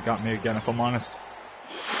stagger, you would have got me again, if I'm honest.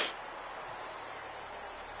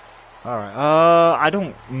 Alright, I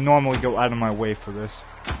don't normally go out of my way for this.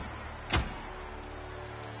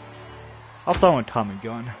 I'll throw in Tommy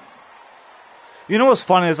Gun. You know what's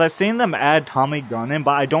funny is I've seen them add Tommy Gun in,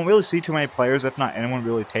 but I don't really see too many players, if not anyone,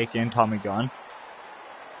 really take in Tommy Gun.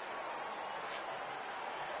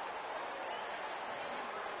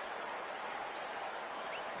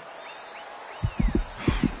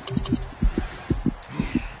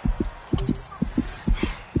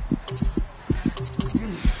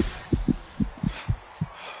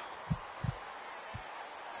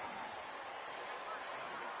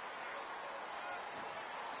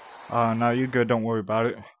 No, you're good. Don't worry about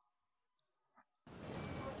it.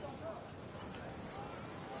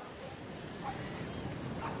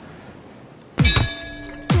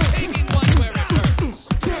 Taking one where it hurts.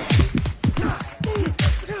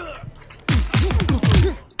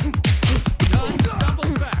 Gunn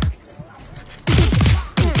stumbles back.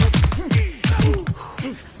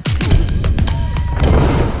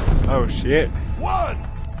 Oh shit. 1,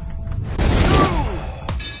 2.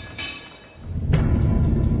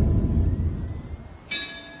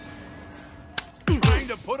 Trying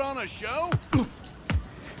to put on a show?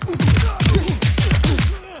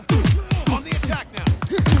 On the attack now.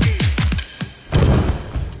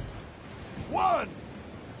 1,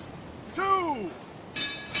 2.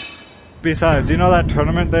 Besides, you know that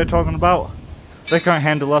tournament they're talking about? They couldn't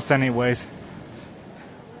handle us anyways.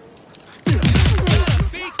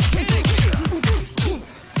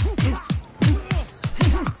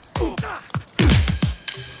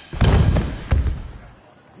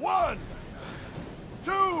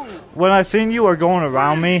 When I seen you were going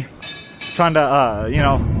around me, trying to, you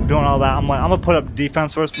know, doing all that, I'm like, I'm gonna put up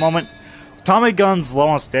defense for this moment. Tommy Gunn's low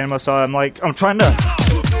on stamina, so I'm like, I'm trying to...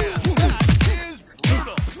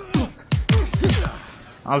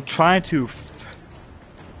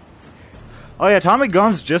 Oh yeah, Tommy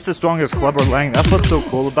Gunn's just as strong as Clubber Lang. That's what's so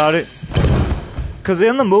cool about it. Because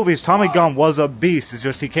in the movies, Tommy Gunn was a beast. It's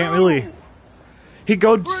just he can't really... He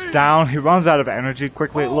goes down, he runs out of energy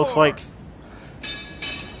quickly, it looks like.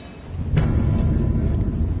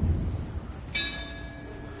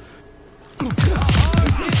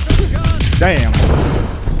 Damn.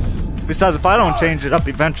 Besides, if I don't change it up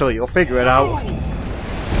eventually, you'll figure it out.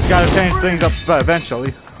 Gotta change things up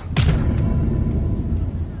eventually.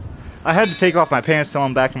 I had to take off my pants so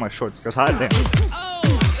I'm back in my shorts, because hot damn.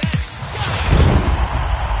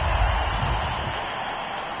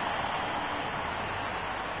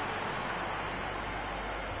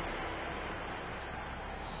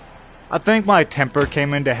 I think my temper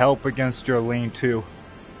came in to help against your lean too.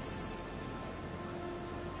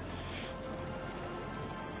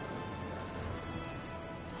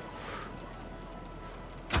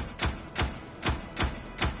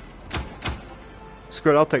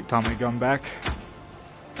 Screw it, I'll take Tommy Gunn back.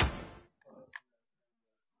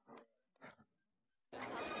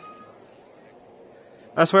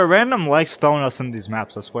 I swear, random likes throwing us in these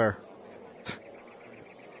maps, I swear.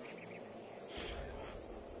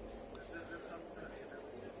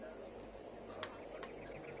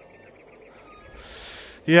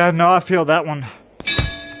 Yeah, no, I feel that one.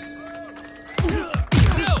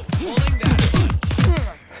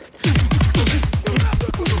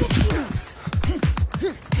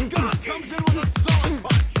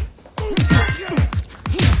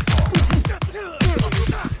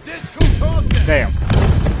 Damn.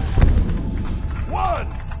 1,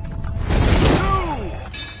 2.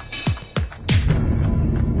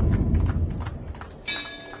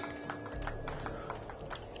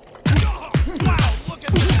 Wow, look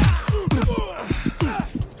at that.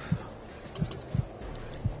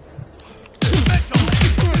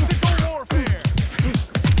 Physical warfare.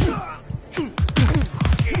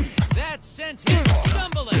 That sent him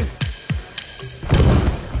stumbling.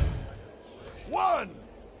 1,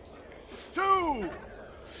 2.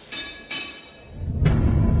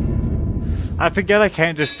 I forget I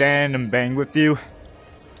can't just stand and bang with you.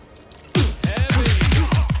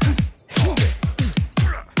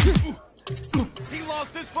 He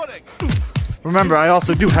lost his footing. Remember, I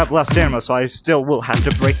also do have less stamina, so I still will have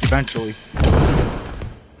to break eventually.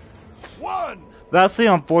 1. That's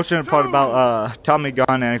the unfortunate part about Tommy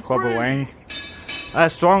Gunn and Clubber Lang.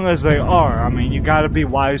 As strong as they are, I mean, you gotta be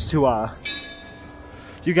wise to,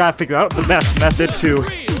 you gotta figure out the best method to...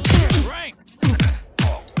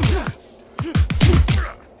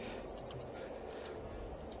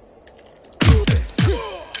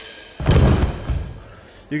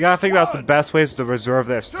 You gotta figure out the best ways to reserve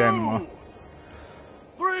their stamina.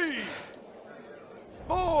 3,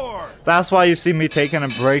 4. That's why you see me taking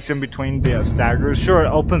breaks in between the staggers. Sure, it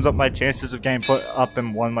opens up my chances of getting put up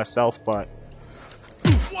in one myself, but...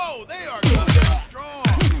 Whoa, they are coming strong.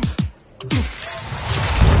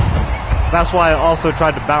 That's why I also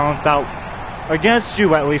tried to balance out, against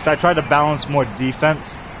you at least, I tried to balance more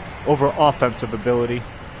defense over offensive ability.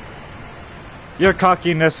 Your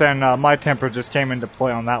cockiness and my temper just came into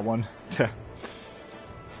play on that one.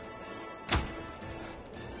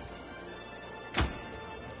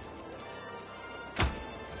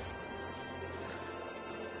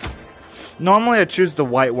 Normally I choose the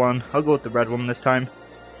white one. I'll go with the red one this time.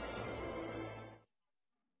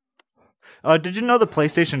 Did you know the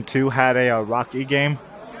PlayStation 2 had a Rocky game?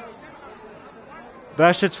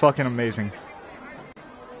 That shit's fucking amazing.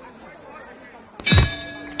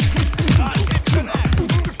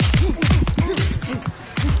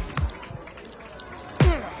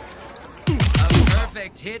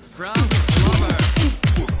 Perfect hit from Glover.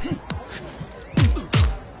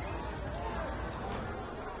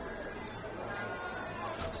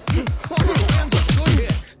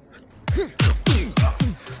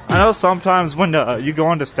 I know sometimes when you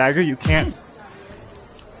go into stagger, you can't...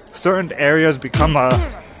 Certain areas become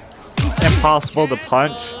impossible to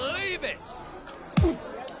punch.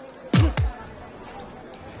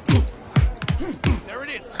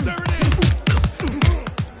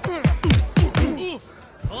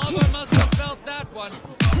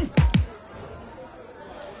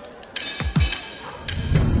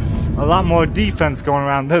 A lot more defense going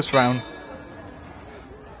around this round.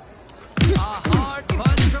 A hard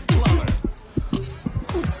punch from Glover.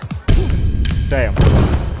 Damn.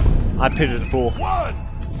 I pitied the fool. 1, 2.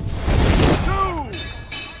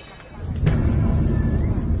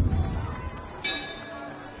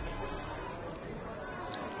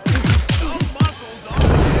 Some muscles on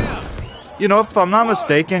him. You know, if I'm not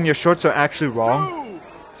mistaken, your shorts are actually wrong.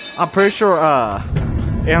 I'm pretty sure,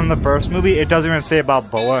 in the first movie, it doesn't even say about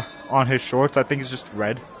Boa on his shorts. I think it's just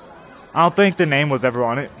red. I don't think the name was ever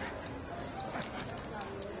on it.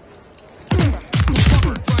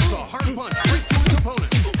 Glover drives a hard punch right to his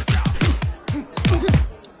opponent.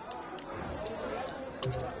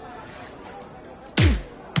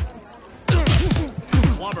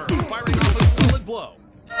 Glover firing off a solid blow.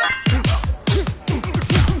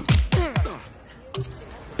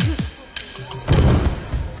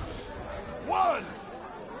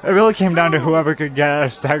 It really came down to whoever could get out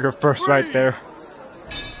of stagger first right there.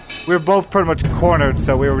 We were both pretty much cornered,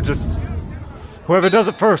 so we were just... whoever does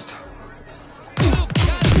it first. You've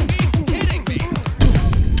got to be kidding me.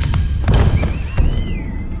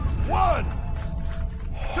 1,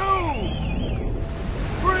 2,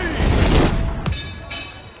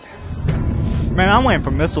 3. Man, I'm waiting for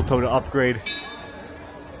Mistletoe to upgrade.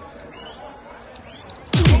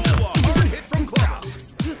 Oh, a hard hit from Glover.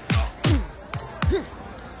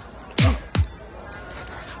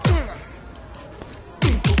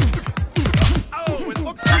 Oh, it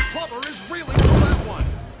looks like Glover is reeling from that one.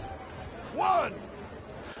 1,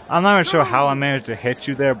 I'm not even sure how I managed to hit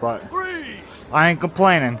you there, but 3, I ain't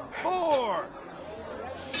complaining. 4.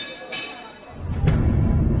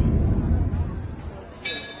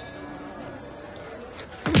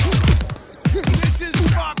 This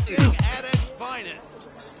is boxing at its finest.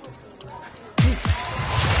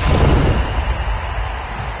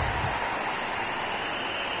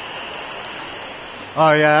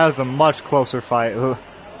 Oh yeah, that was a much closer fight. Ugh.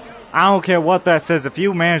 I don't care what that says. If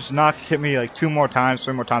you managed to not hit me like 2 more times,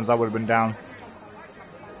 3 more times, I would have been down.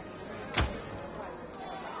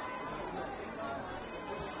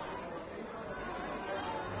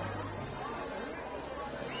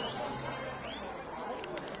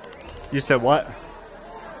 You said what?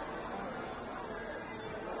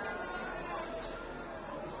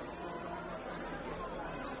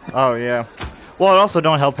 Oh yeah. Well, it also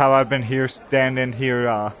don't help how I've been here, standing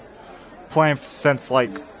here, playing since like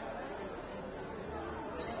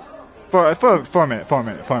for a minute.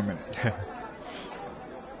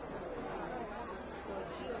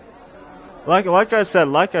 like I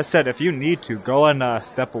said, if you need to, go and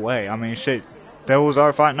step away. I mean, shit, those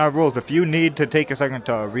are fighting our rules. If you need to take a second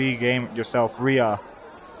to regame yourself,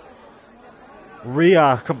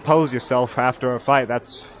 compose yourself after a fight,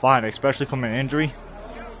 that's fine, especially from an injury.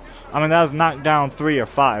 I mean, that was knocked down 3 or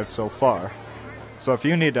 5 so far. So if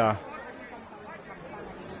you need to...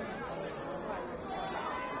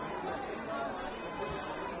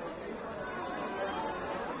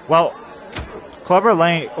 Well, Clubber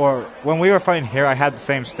Lang, or when we were fighting here, I had the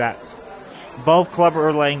same stats. Both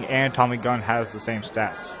Clubber Lang and Tommy Gunn has the same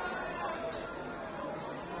stats.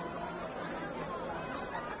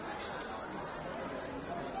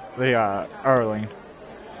 The, Erling.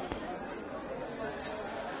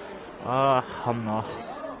 Humna.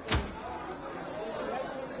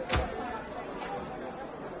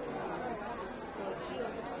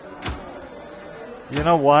 You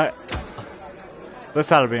know what?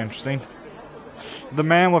 This ought to be interesting. The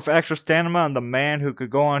man with extra stamina and the man who could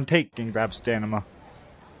go on take and grab stamina.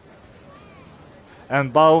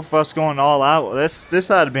 And both of us going all out. This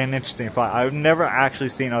ought to be an interesting fight. I've never actually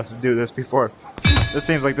seen us do this before. This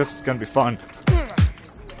seems like this is gonna be fun.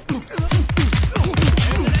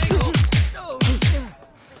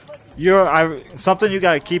 Something you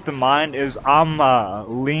gotta keep in mind is I'm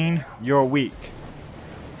lean, you're weak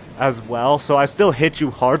as well, so I still hit you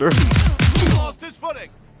harder. He lost his footing.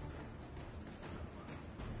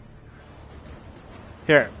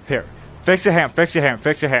 Here. Fix your hand, bitch.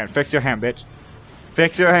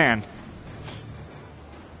 Fix your hand.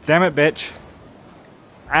 Damn it, bitch.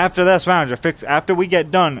 After this round, after we get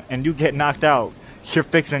done and you get knocked out, you're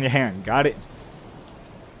fixing your hand. Got it?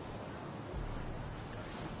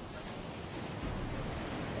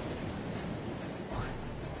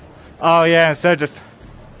 Oh yeah, instead of just...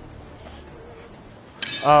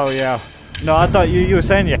 Oh yeah. No, I thought you were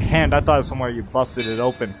saying your hand. I thought it was somewhere you busted it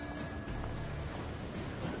open.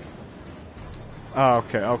 Oh,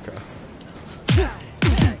 okay.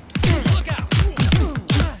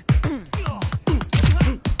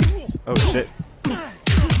 Oh shit.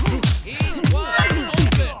 He's wide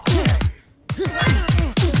open.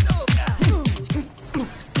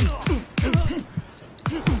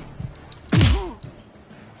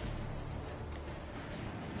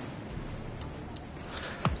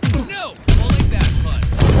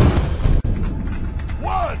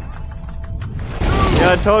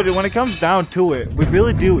 told you, when it comes down to it, we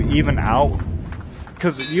really do even out.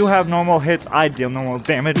 Because you have normal hits, I deal normal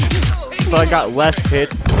damage. So I got less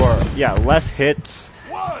hits, or yeah, less hits.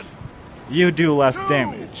 You do less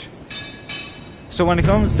damage. So when it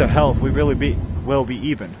comes to health, we really will be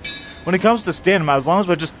even. When it comes to stamina, as long as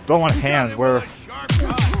we're just throwing hands,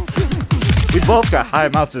 we both got high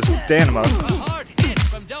amounts of stamina. Hard hit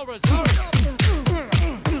from Del Rosario.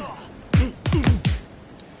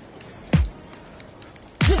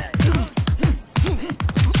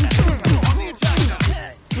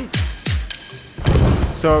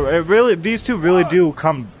 So it really, these two really do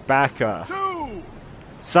come back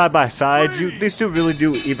side by side. These two really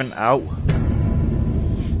do even out.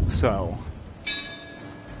 So.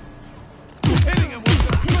 Hitting him with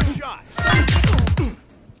a good shot.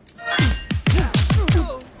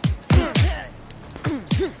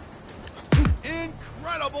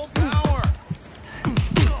 Incredible power.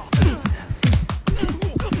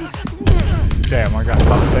 Damn, I got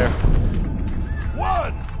caught there.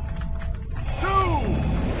 1, 2,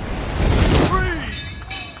 3.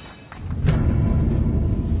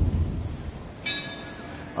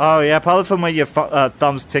 Oh yeah, probably from when your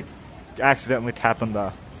thumbs accidentally tapping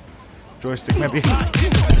the joystick, maybe.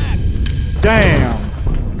 Damn!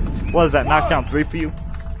 What is that, knockdown 3 for you?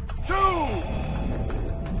 2,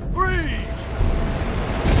 3,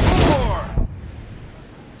 4.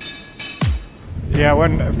 Yeah, we're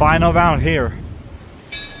in the final round here.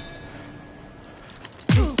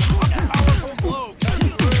 Powerful blow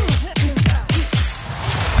coming through.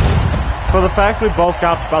 For the fact we both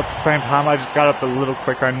got up about the same time, I just got up a little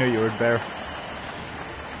quicker. I knew you were there.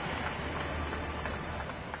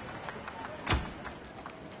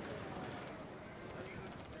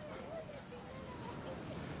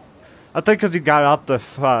 I think because you got up the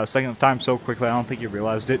second time so quickly, I don't think you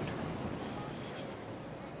realized it.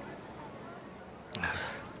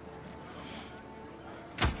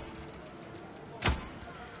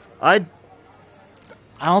 I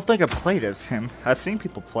don't think I played as him. I've seen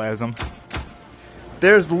people play as him.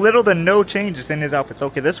 There's little to no changes in his outfits.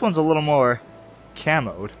 Okay, this one's a little more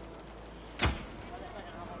camoed.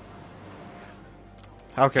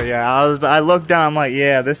 Okay, yeah, I looked down, I'm like,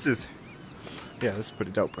 yeah, this is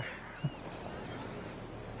pretty dope.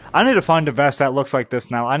 I need to find a vest that looks like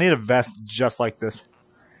this now. I need a vest just like this.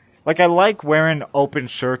 Like, I like wearing open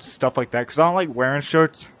shirts, stuff like that, because I don't like wearing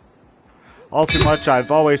shirts all too much.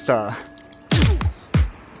 I've always, oh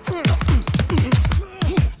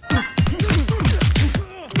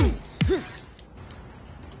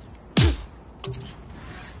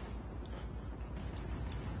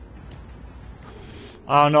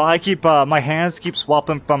no, I keep, my hands keep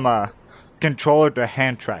swapping from, controller to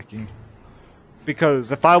hand tracking.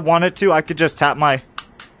 Because if I wanted to, I could just tap my...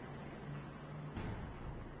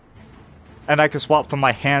 And I could swap from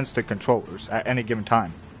my hands to controllers at any given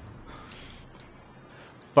time.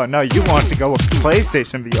 But no, you want to go with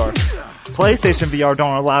PlayStation VR. PlayStation VR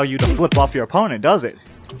don't allow you to flip off your opponent, does it?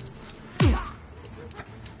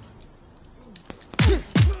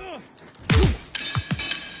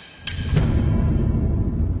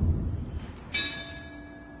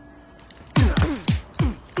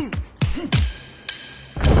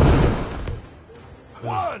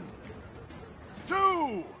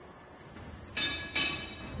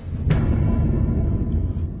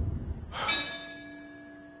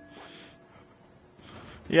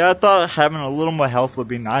 Yeah, I thought having a little more health would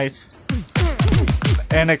be nice.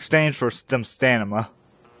 In exchange for some stamina.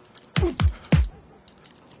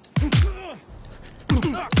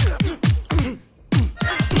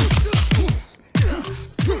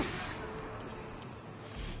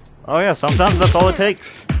 Oh yeah, sometimes that's all it takes.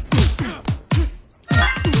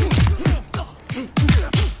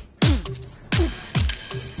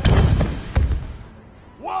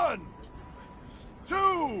 One,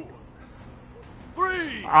 two,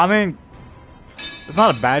 three. I mean, it's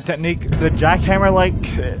not a bad technique. The jackhammer, like,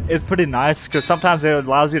 is pretty nice because sometimes it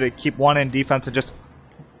allows you to keep one in defense and just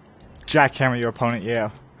jackhammer your opponent.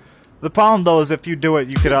 Yeah. The problem though is if you do it,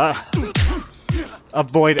 you could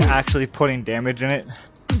avoid actually putting damage in it.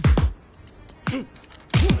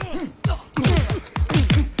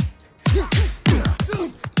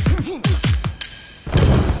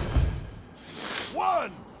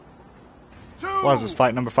 One, two. What is this,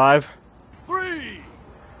 fight number 5? 3,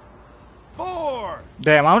 4.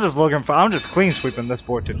 Damn, I'm just clean sweeping this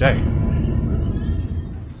board today.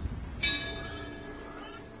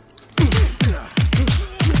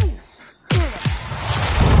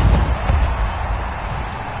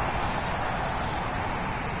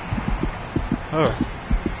 Oh.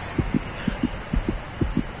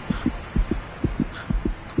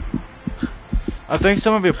 I think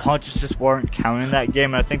some of your punches just weren't counting that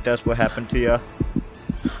game, and I think that's what happened to you.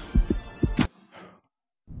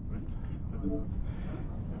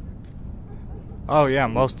 Oh yeah,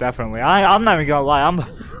 most definitely. I'm not even gonna lie,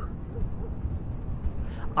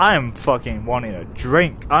 I am fucking wanting a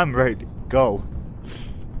drink. I'm ready to go.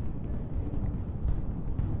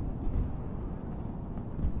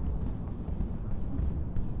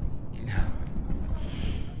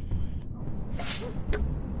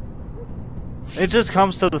 It just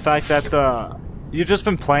comes to the fact that you've just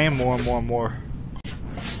been playing more and more and more.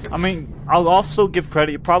 I mean, I'll also give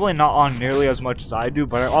credit, probably not on nearly as much as I do,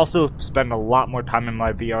 but I also spend a lot more time in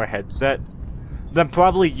my VR headset than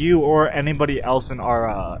probably you or anybody else in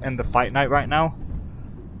our in the fight night right now.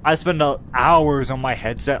 I spend hours on my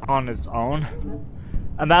headset on its own,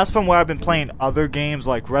 and that's from where I've been playing other games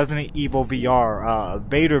like Resident Evil VR,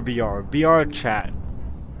 Vader VR, VR Chat,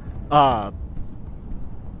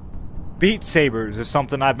 Beat Sabers is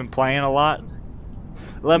something I've been playing a lot.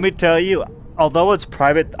 Let me tell you, although it's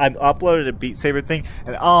private, I've uploaded a Beat Saber thing,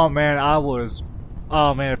 and oh man,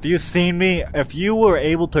 if you've seen me, if you were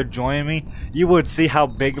able to join me, you would see how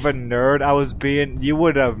big of a nerd I was being. You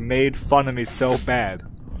would have made fun of me so bad.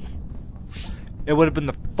 It would have been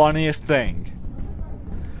the funniest thing.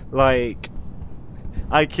 Like,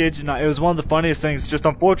 I kid you not, it was one of the funniest things. Just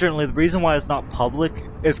unfortunately, the reason why it's not public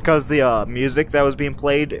is because the music that was being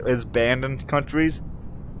played is banned in countries.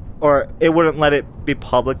 Or it wouldn't let it be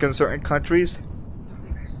public in certain countries.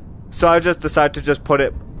 So I just decided to just put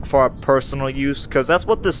it for personal use, because that's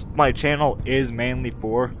what my channel is mainly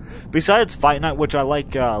for. Besides Fight Night, which I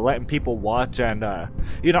like letting people watch and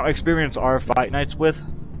experience our Fight Nights with.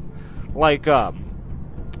 Like a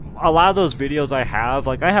lot of those videos I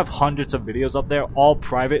have hundreds of videos up there, all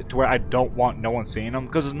private, to where I don't want no one seeing them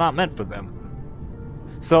because it's not meant for them.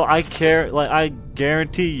 So I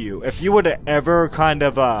guarantee you, if you were to ever kind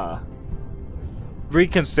of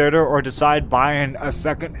reconsider or decide buying a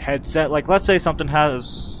second headset, like let's say something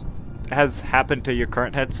has happened to your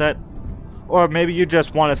current headset, or maybe you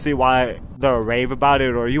just want to see why the rave about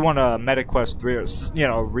it, or you want a MetaQuest 3,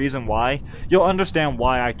 or reason why, you'll understand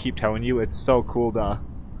why I keep telling you it's so cool to,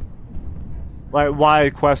 like,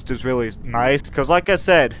 why Quest is really nice. Because like I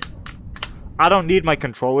said, I don't need my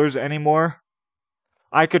controllers anymore.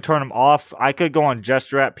 I could turn them off. I could go on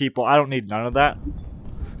gesture at people. I don't need none of that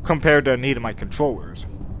compared to needing my controllers.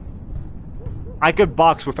 I could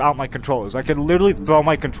box without my controllers. I could literally throw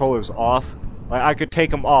my controllers off. Like, I could take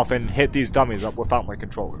them off and hit these dummies up without my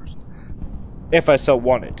controllers, if I so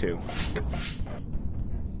wanted to.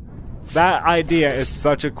 That idea is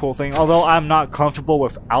such a cool thing, although I'm not comfortable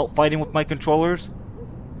without fighting with my controllers.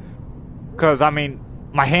 Because, I mean,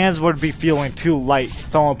 my hands would be feeling too light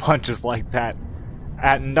throwing punches like that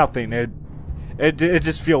at nothing. It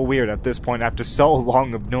just feel weird at this point after so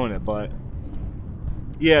long of doing it, but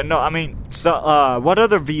yeah, no, I mean, so what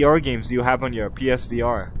other VR games do you have on your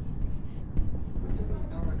PSVR?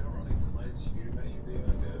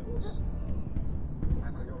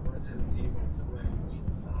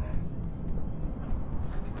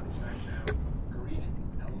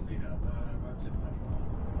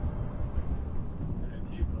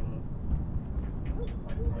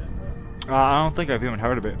 I don't think I've even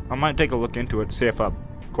heard of it. I might take a look into it to see if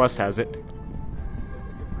Quest has it.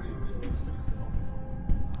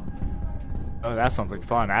 Oh, that sounds like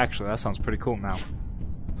fun. Actually, that sounds pretty cool now.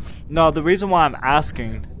 No, the reason why I'm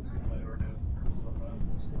asking...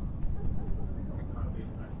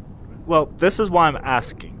 Well, this is why I'm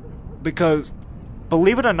asking. Because,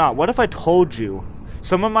 believe it or not, what if I told you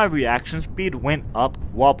some of my reaction speed went up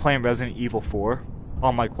while playing Resident Evil 4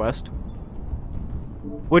 on my Quest?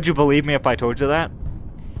 Would you believe me if I told you that?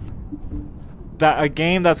 That a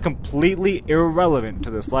game that's completely irrelevant to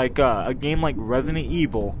this, like a game like Resident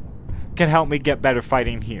Evil, can help me get better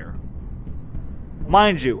fighting here.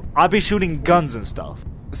 Mind you, I'll be shooting guns and stuff,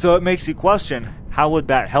 so it makes you question, how would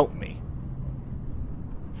that help me?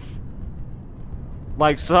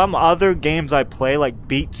 Like some other games I play, like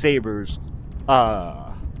Beat Sabers,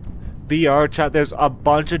 VR Chat, there's a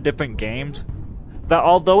bunch of different games that,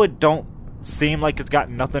 although it don't seem like it's got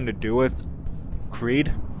nothing to do with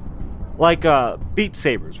Creed, like Beat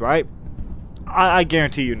Sabers, right? I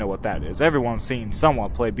guarantee you know what that is. Everyone's seen someone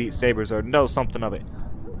play Beat Sabers or knows something of it.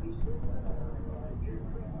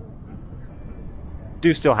 Do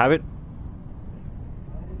you still have it?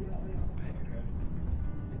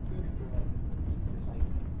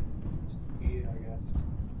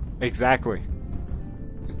 Exactly.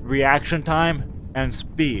 Reaction time and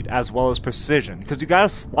speed, as well as precision, because you gotta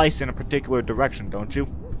slice in a particular direction, don't you?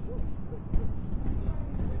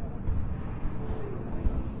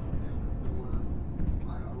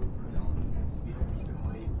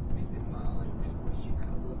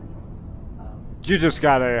 You just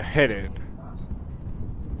gotta hit it.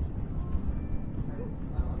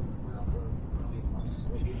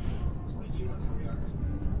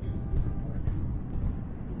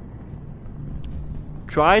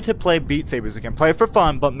 Try to play Beat Sabers again. Play it for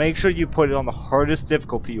fun, but make sure you put it on the hardest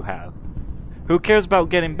difficulty you have. Who cares about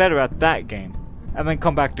getting better at that game? And then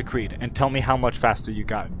come back to Creed and tell me how much faster you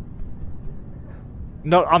got.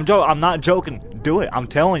 No, I'm not joking. Do it. I'm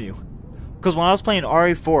telling you. Because when I was playing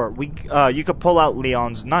RE4, you could pull out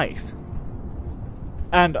Leon's knife.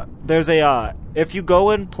 And there's a, if you go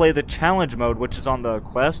and play the challenge mode, which is on the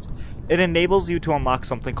quest, it enables you to unlock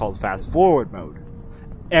something called fast forward mode.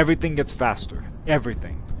 Everything gets faster.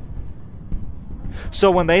 Everything. So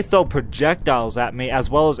when they throw projectiles at me as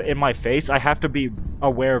well as in my face, I have to be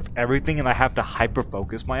aware of everything and I have to hyper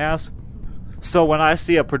focus my ass. So when I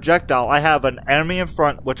see a projectile, I have an enemy in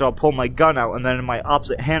front, which I'll pull my gun out, and then in my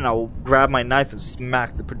opposite hand I'll grab my knife and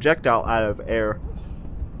smack the projectile out of air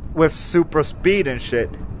with super speed and shit.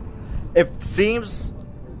 It seems...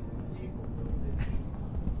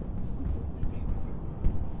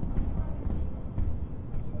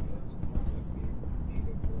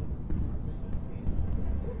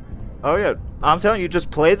 Oh yeah, I'm telling you, just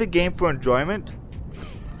play the game for enjoyment,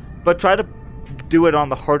 but try to do it on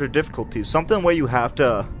the harder difficulties. Something where you have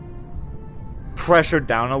to pressure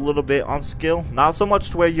down a little bit on skill. Not so much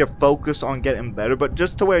to where you're focused on getting better, but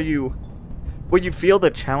just to where you feel the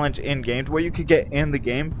challenge in game, to where you could get in the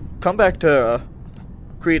game. Come back to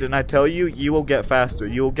Creed and I tell you, you will get faster,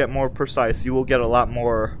 you will get more precise, you will get a lot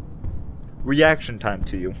more reaction time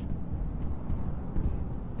to you.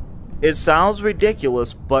 It sounds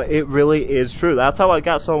ridiculous, but it really is true. That's how I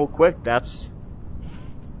got so quick. That's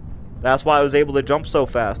why I was able to jump so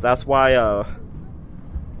fast. That's why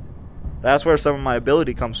that's where some of my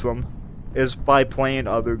ability comes from, is by playing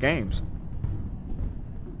other games.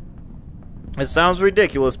 It sounds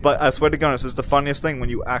ridiculous, but I swear to goodness, it's the funniest thing when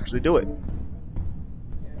you actually do it.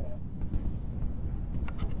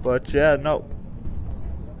 But yeah, no.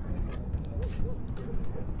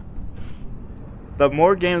 The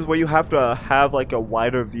more games where you have to have like a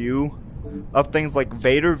wider view of things, like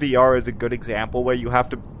Vader VR is a good example where you have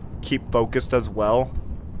to keep focused as well.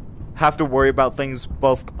 Have to worry about things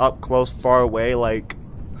both up close, far away. Like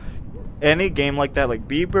any game like that, like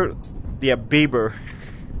Bieber.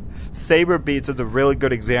 Saber Beats is a really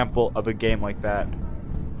good example of a game like that.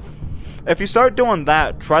 If you start doing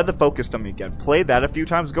that, try the focus dummy again. Play that a few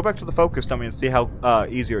times, go back to the focus dummy and see how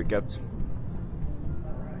easier it gets.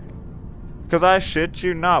 Because I shit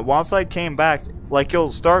you not, once I came back, like,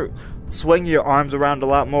 you'll start swinging your arms around a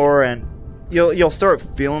lot more and you'll start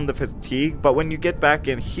feeling the fatigue, but when you get back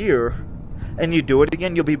in here and you do it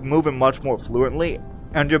again, you'll be moving much more fluently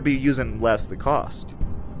and you'll be using less the cost.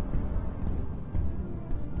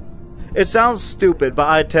 It sounds stupid, but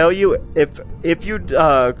I tell you, if you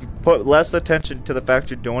put less attention to the fact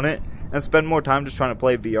you're doing it and spend more time just trying to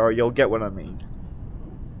play VR, you'll get what I mean.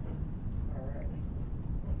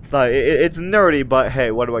 Like, it's nerdy, but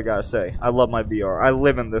hey, what do I gotta say? I love my VR. I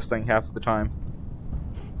live in this thing half of the time.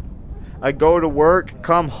 I go to work,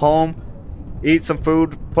 come home, eat some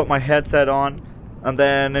food, put my headset on, and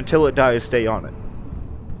then until it dies, stay on it.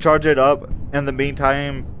 Charge it up, in the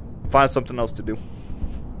meantime, find something else to do.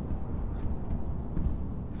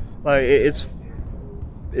 Like, it's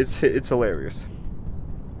hilarious.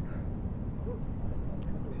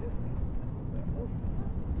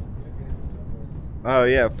 Oh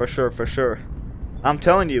yeah, for sure. I'm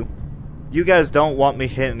telling you, you guys don't want me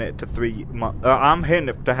hitting it to 3 months. I'm hitting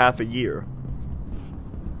it to half a year.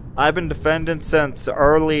 I've been defending since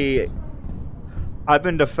early. I've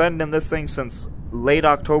been defending this thing since late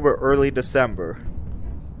October, early December.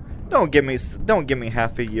 Don't give me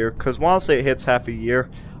half a year, cause once it hits half a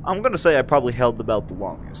year, I'm gonna say I probably held the belt the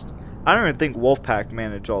longest. I don't even think Wolfpack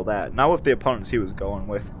managed all that. Not with the opponents he was going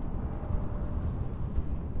with.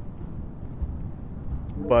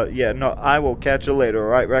 But yeah, no, I will catch you later,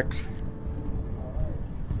 alright, Rex?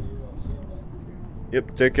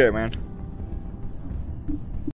 Yep, take care, man.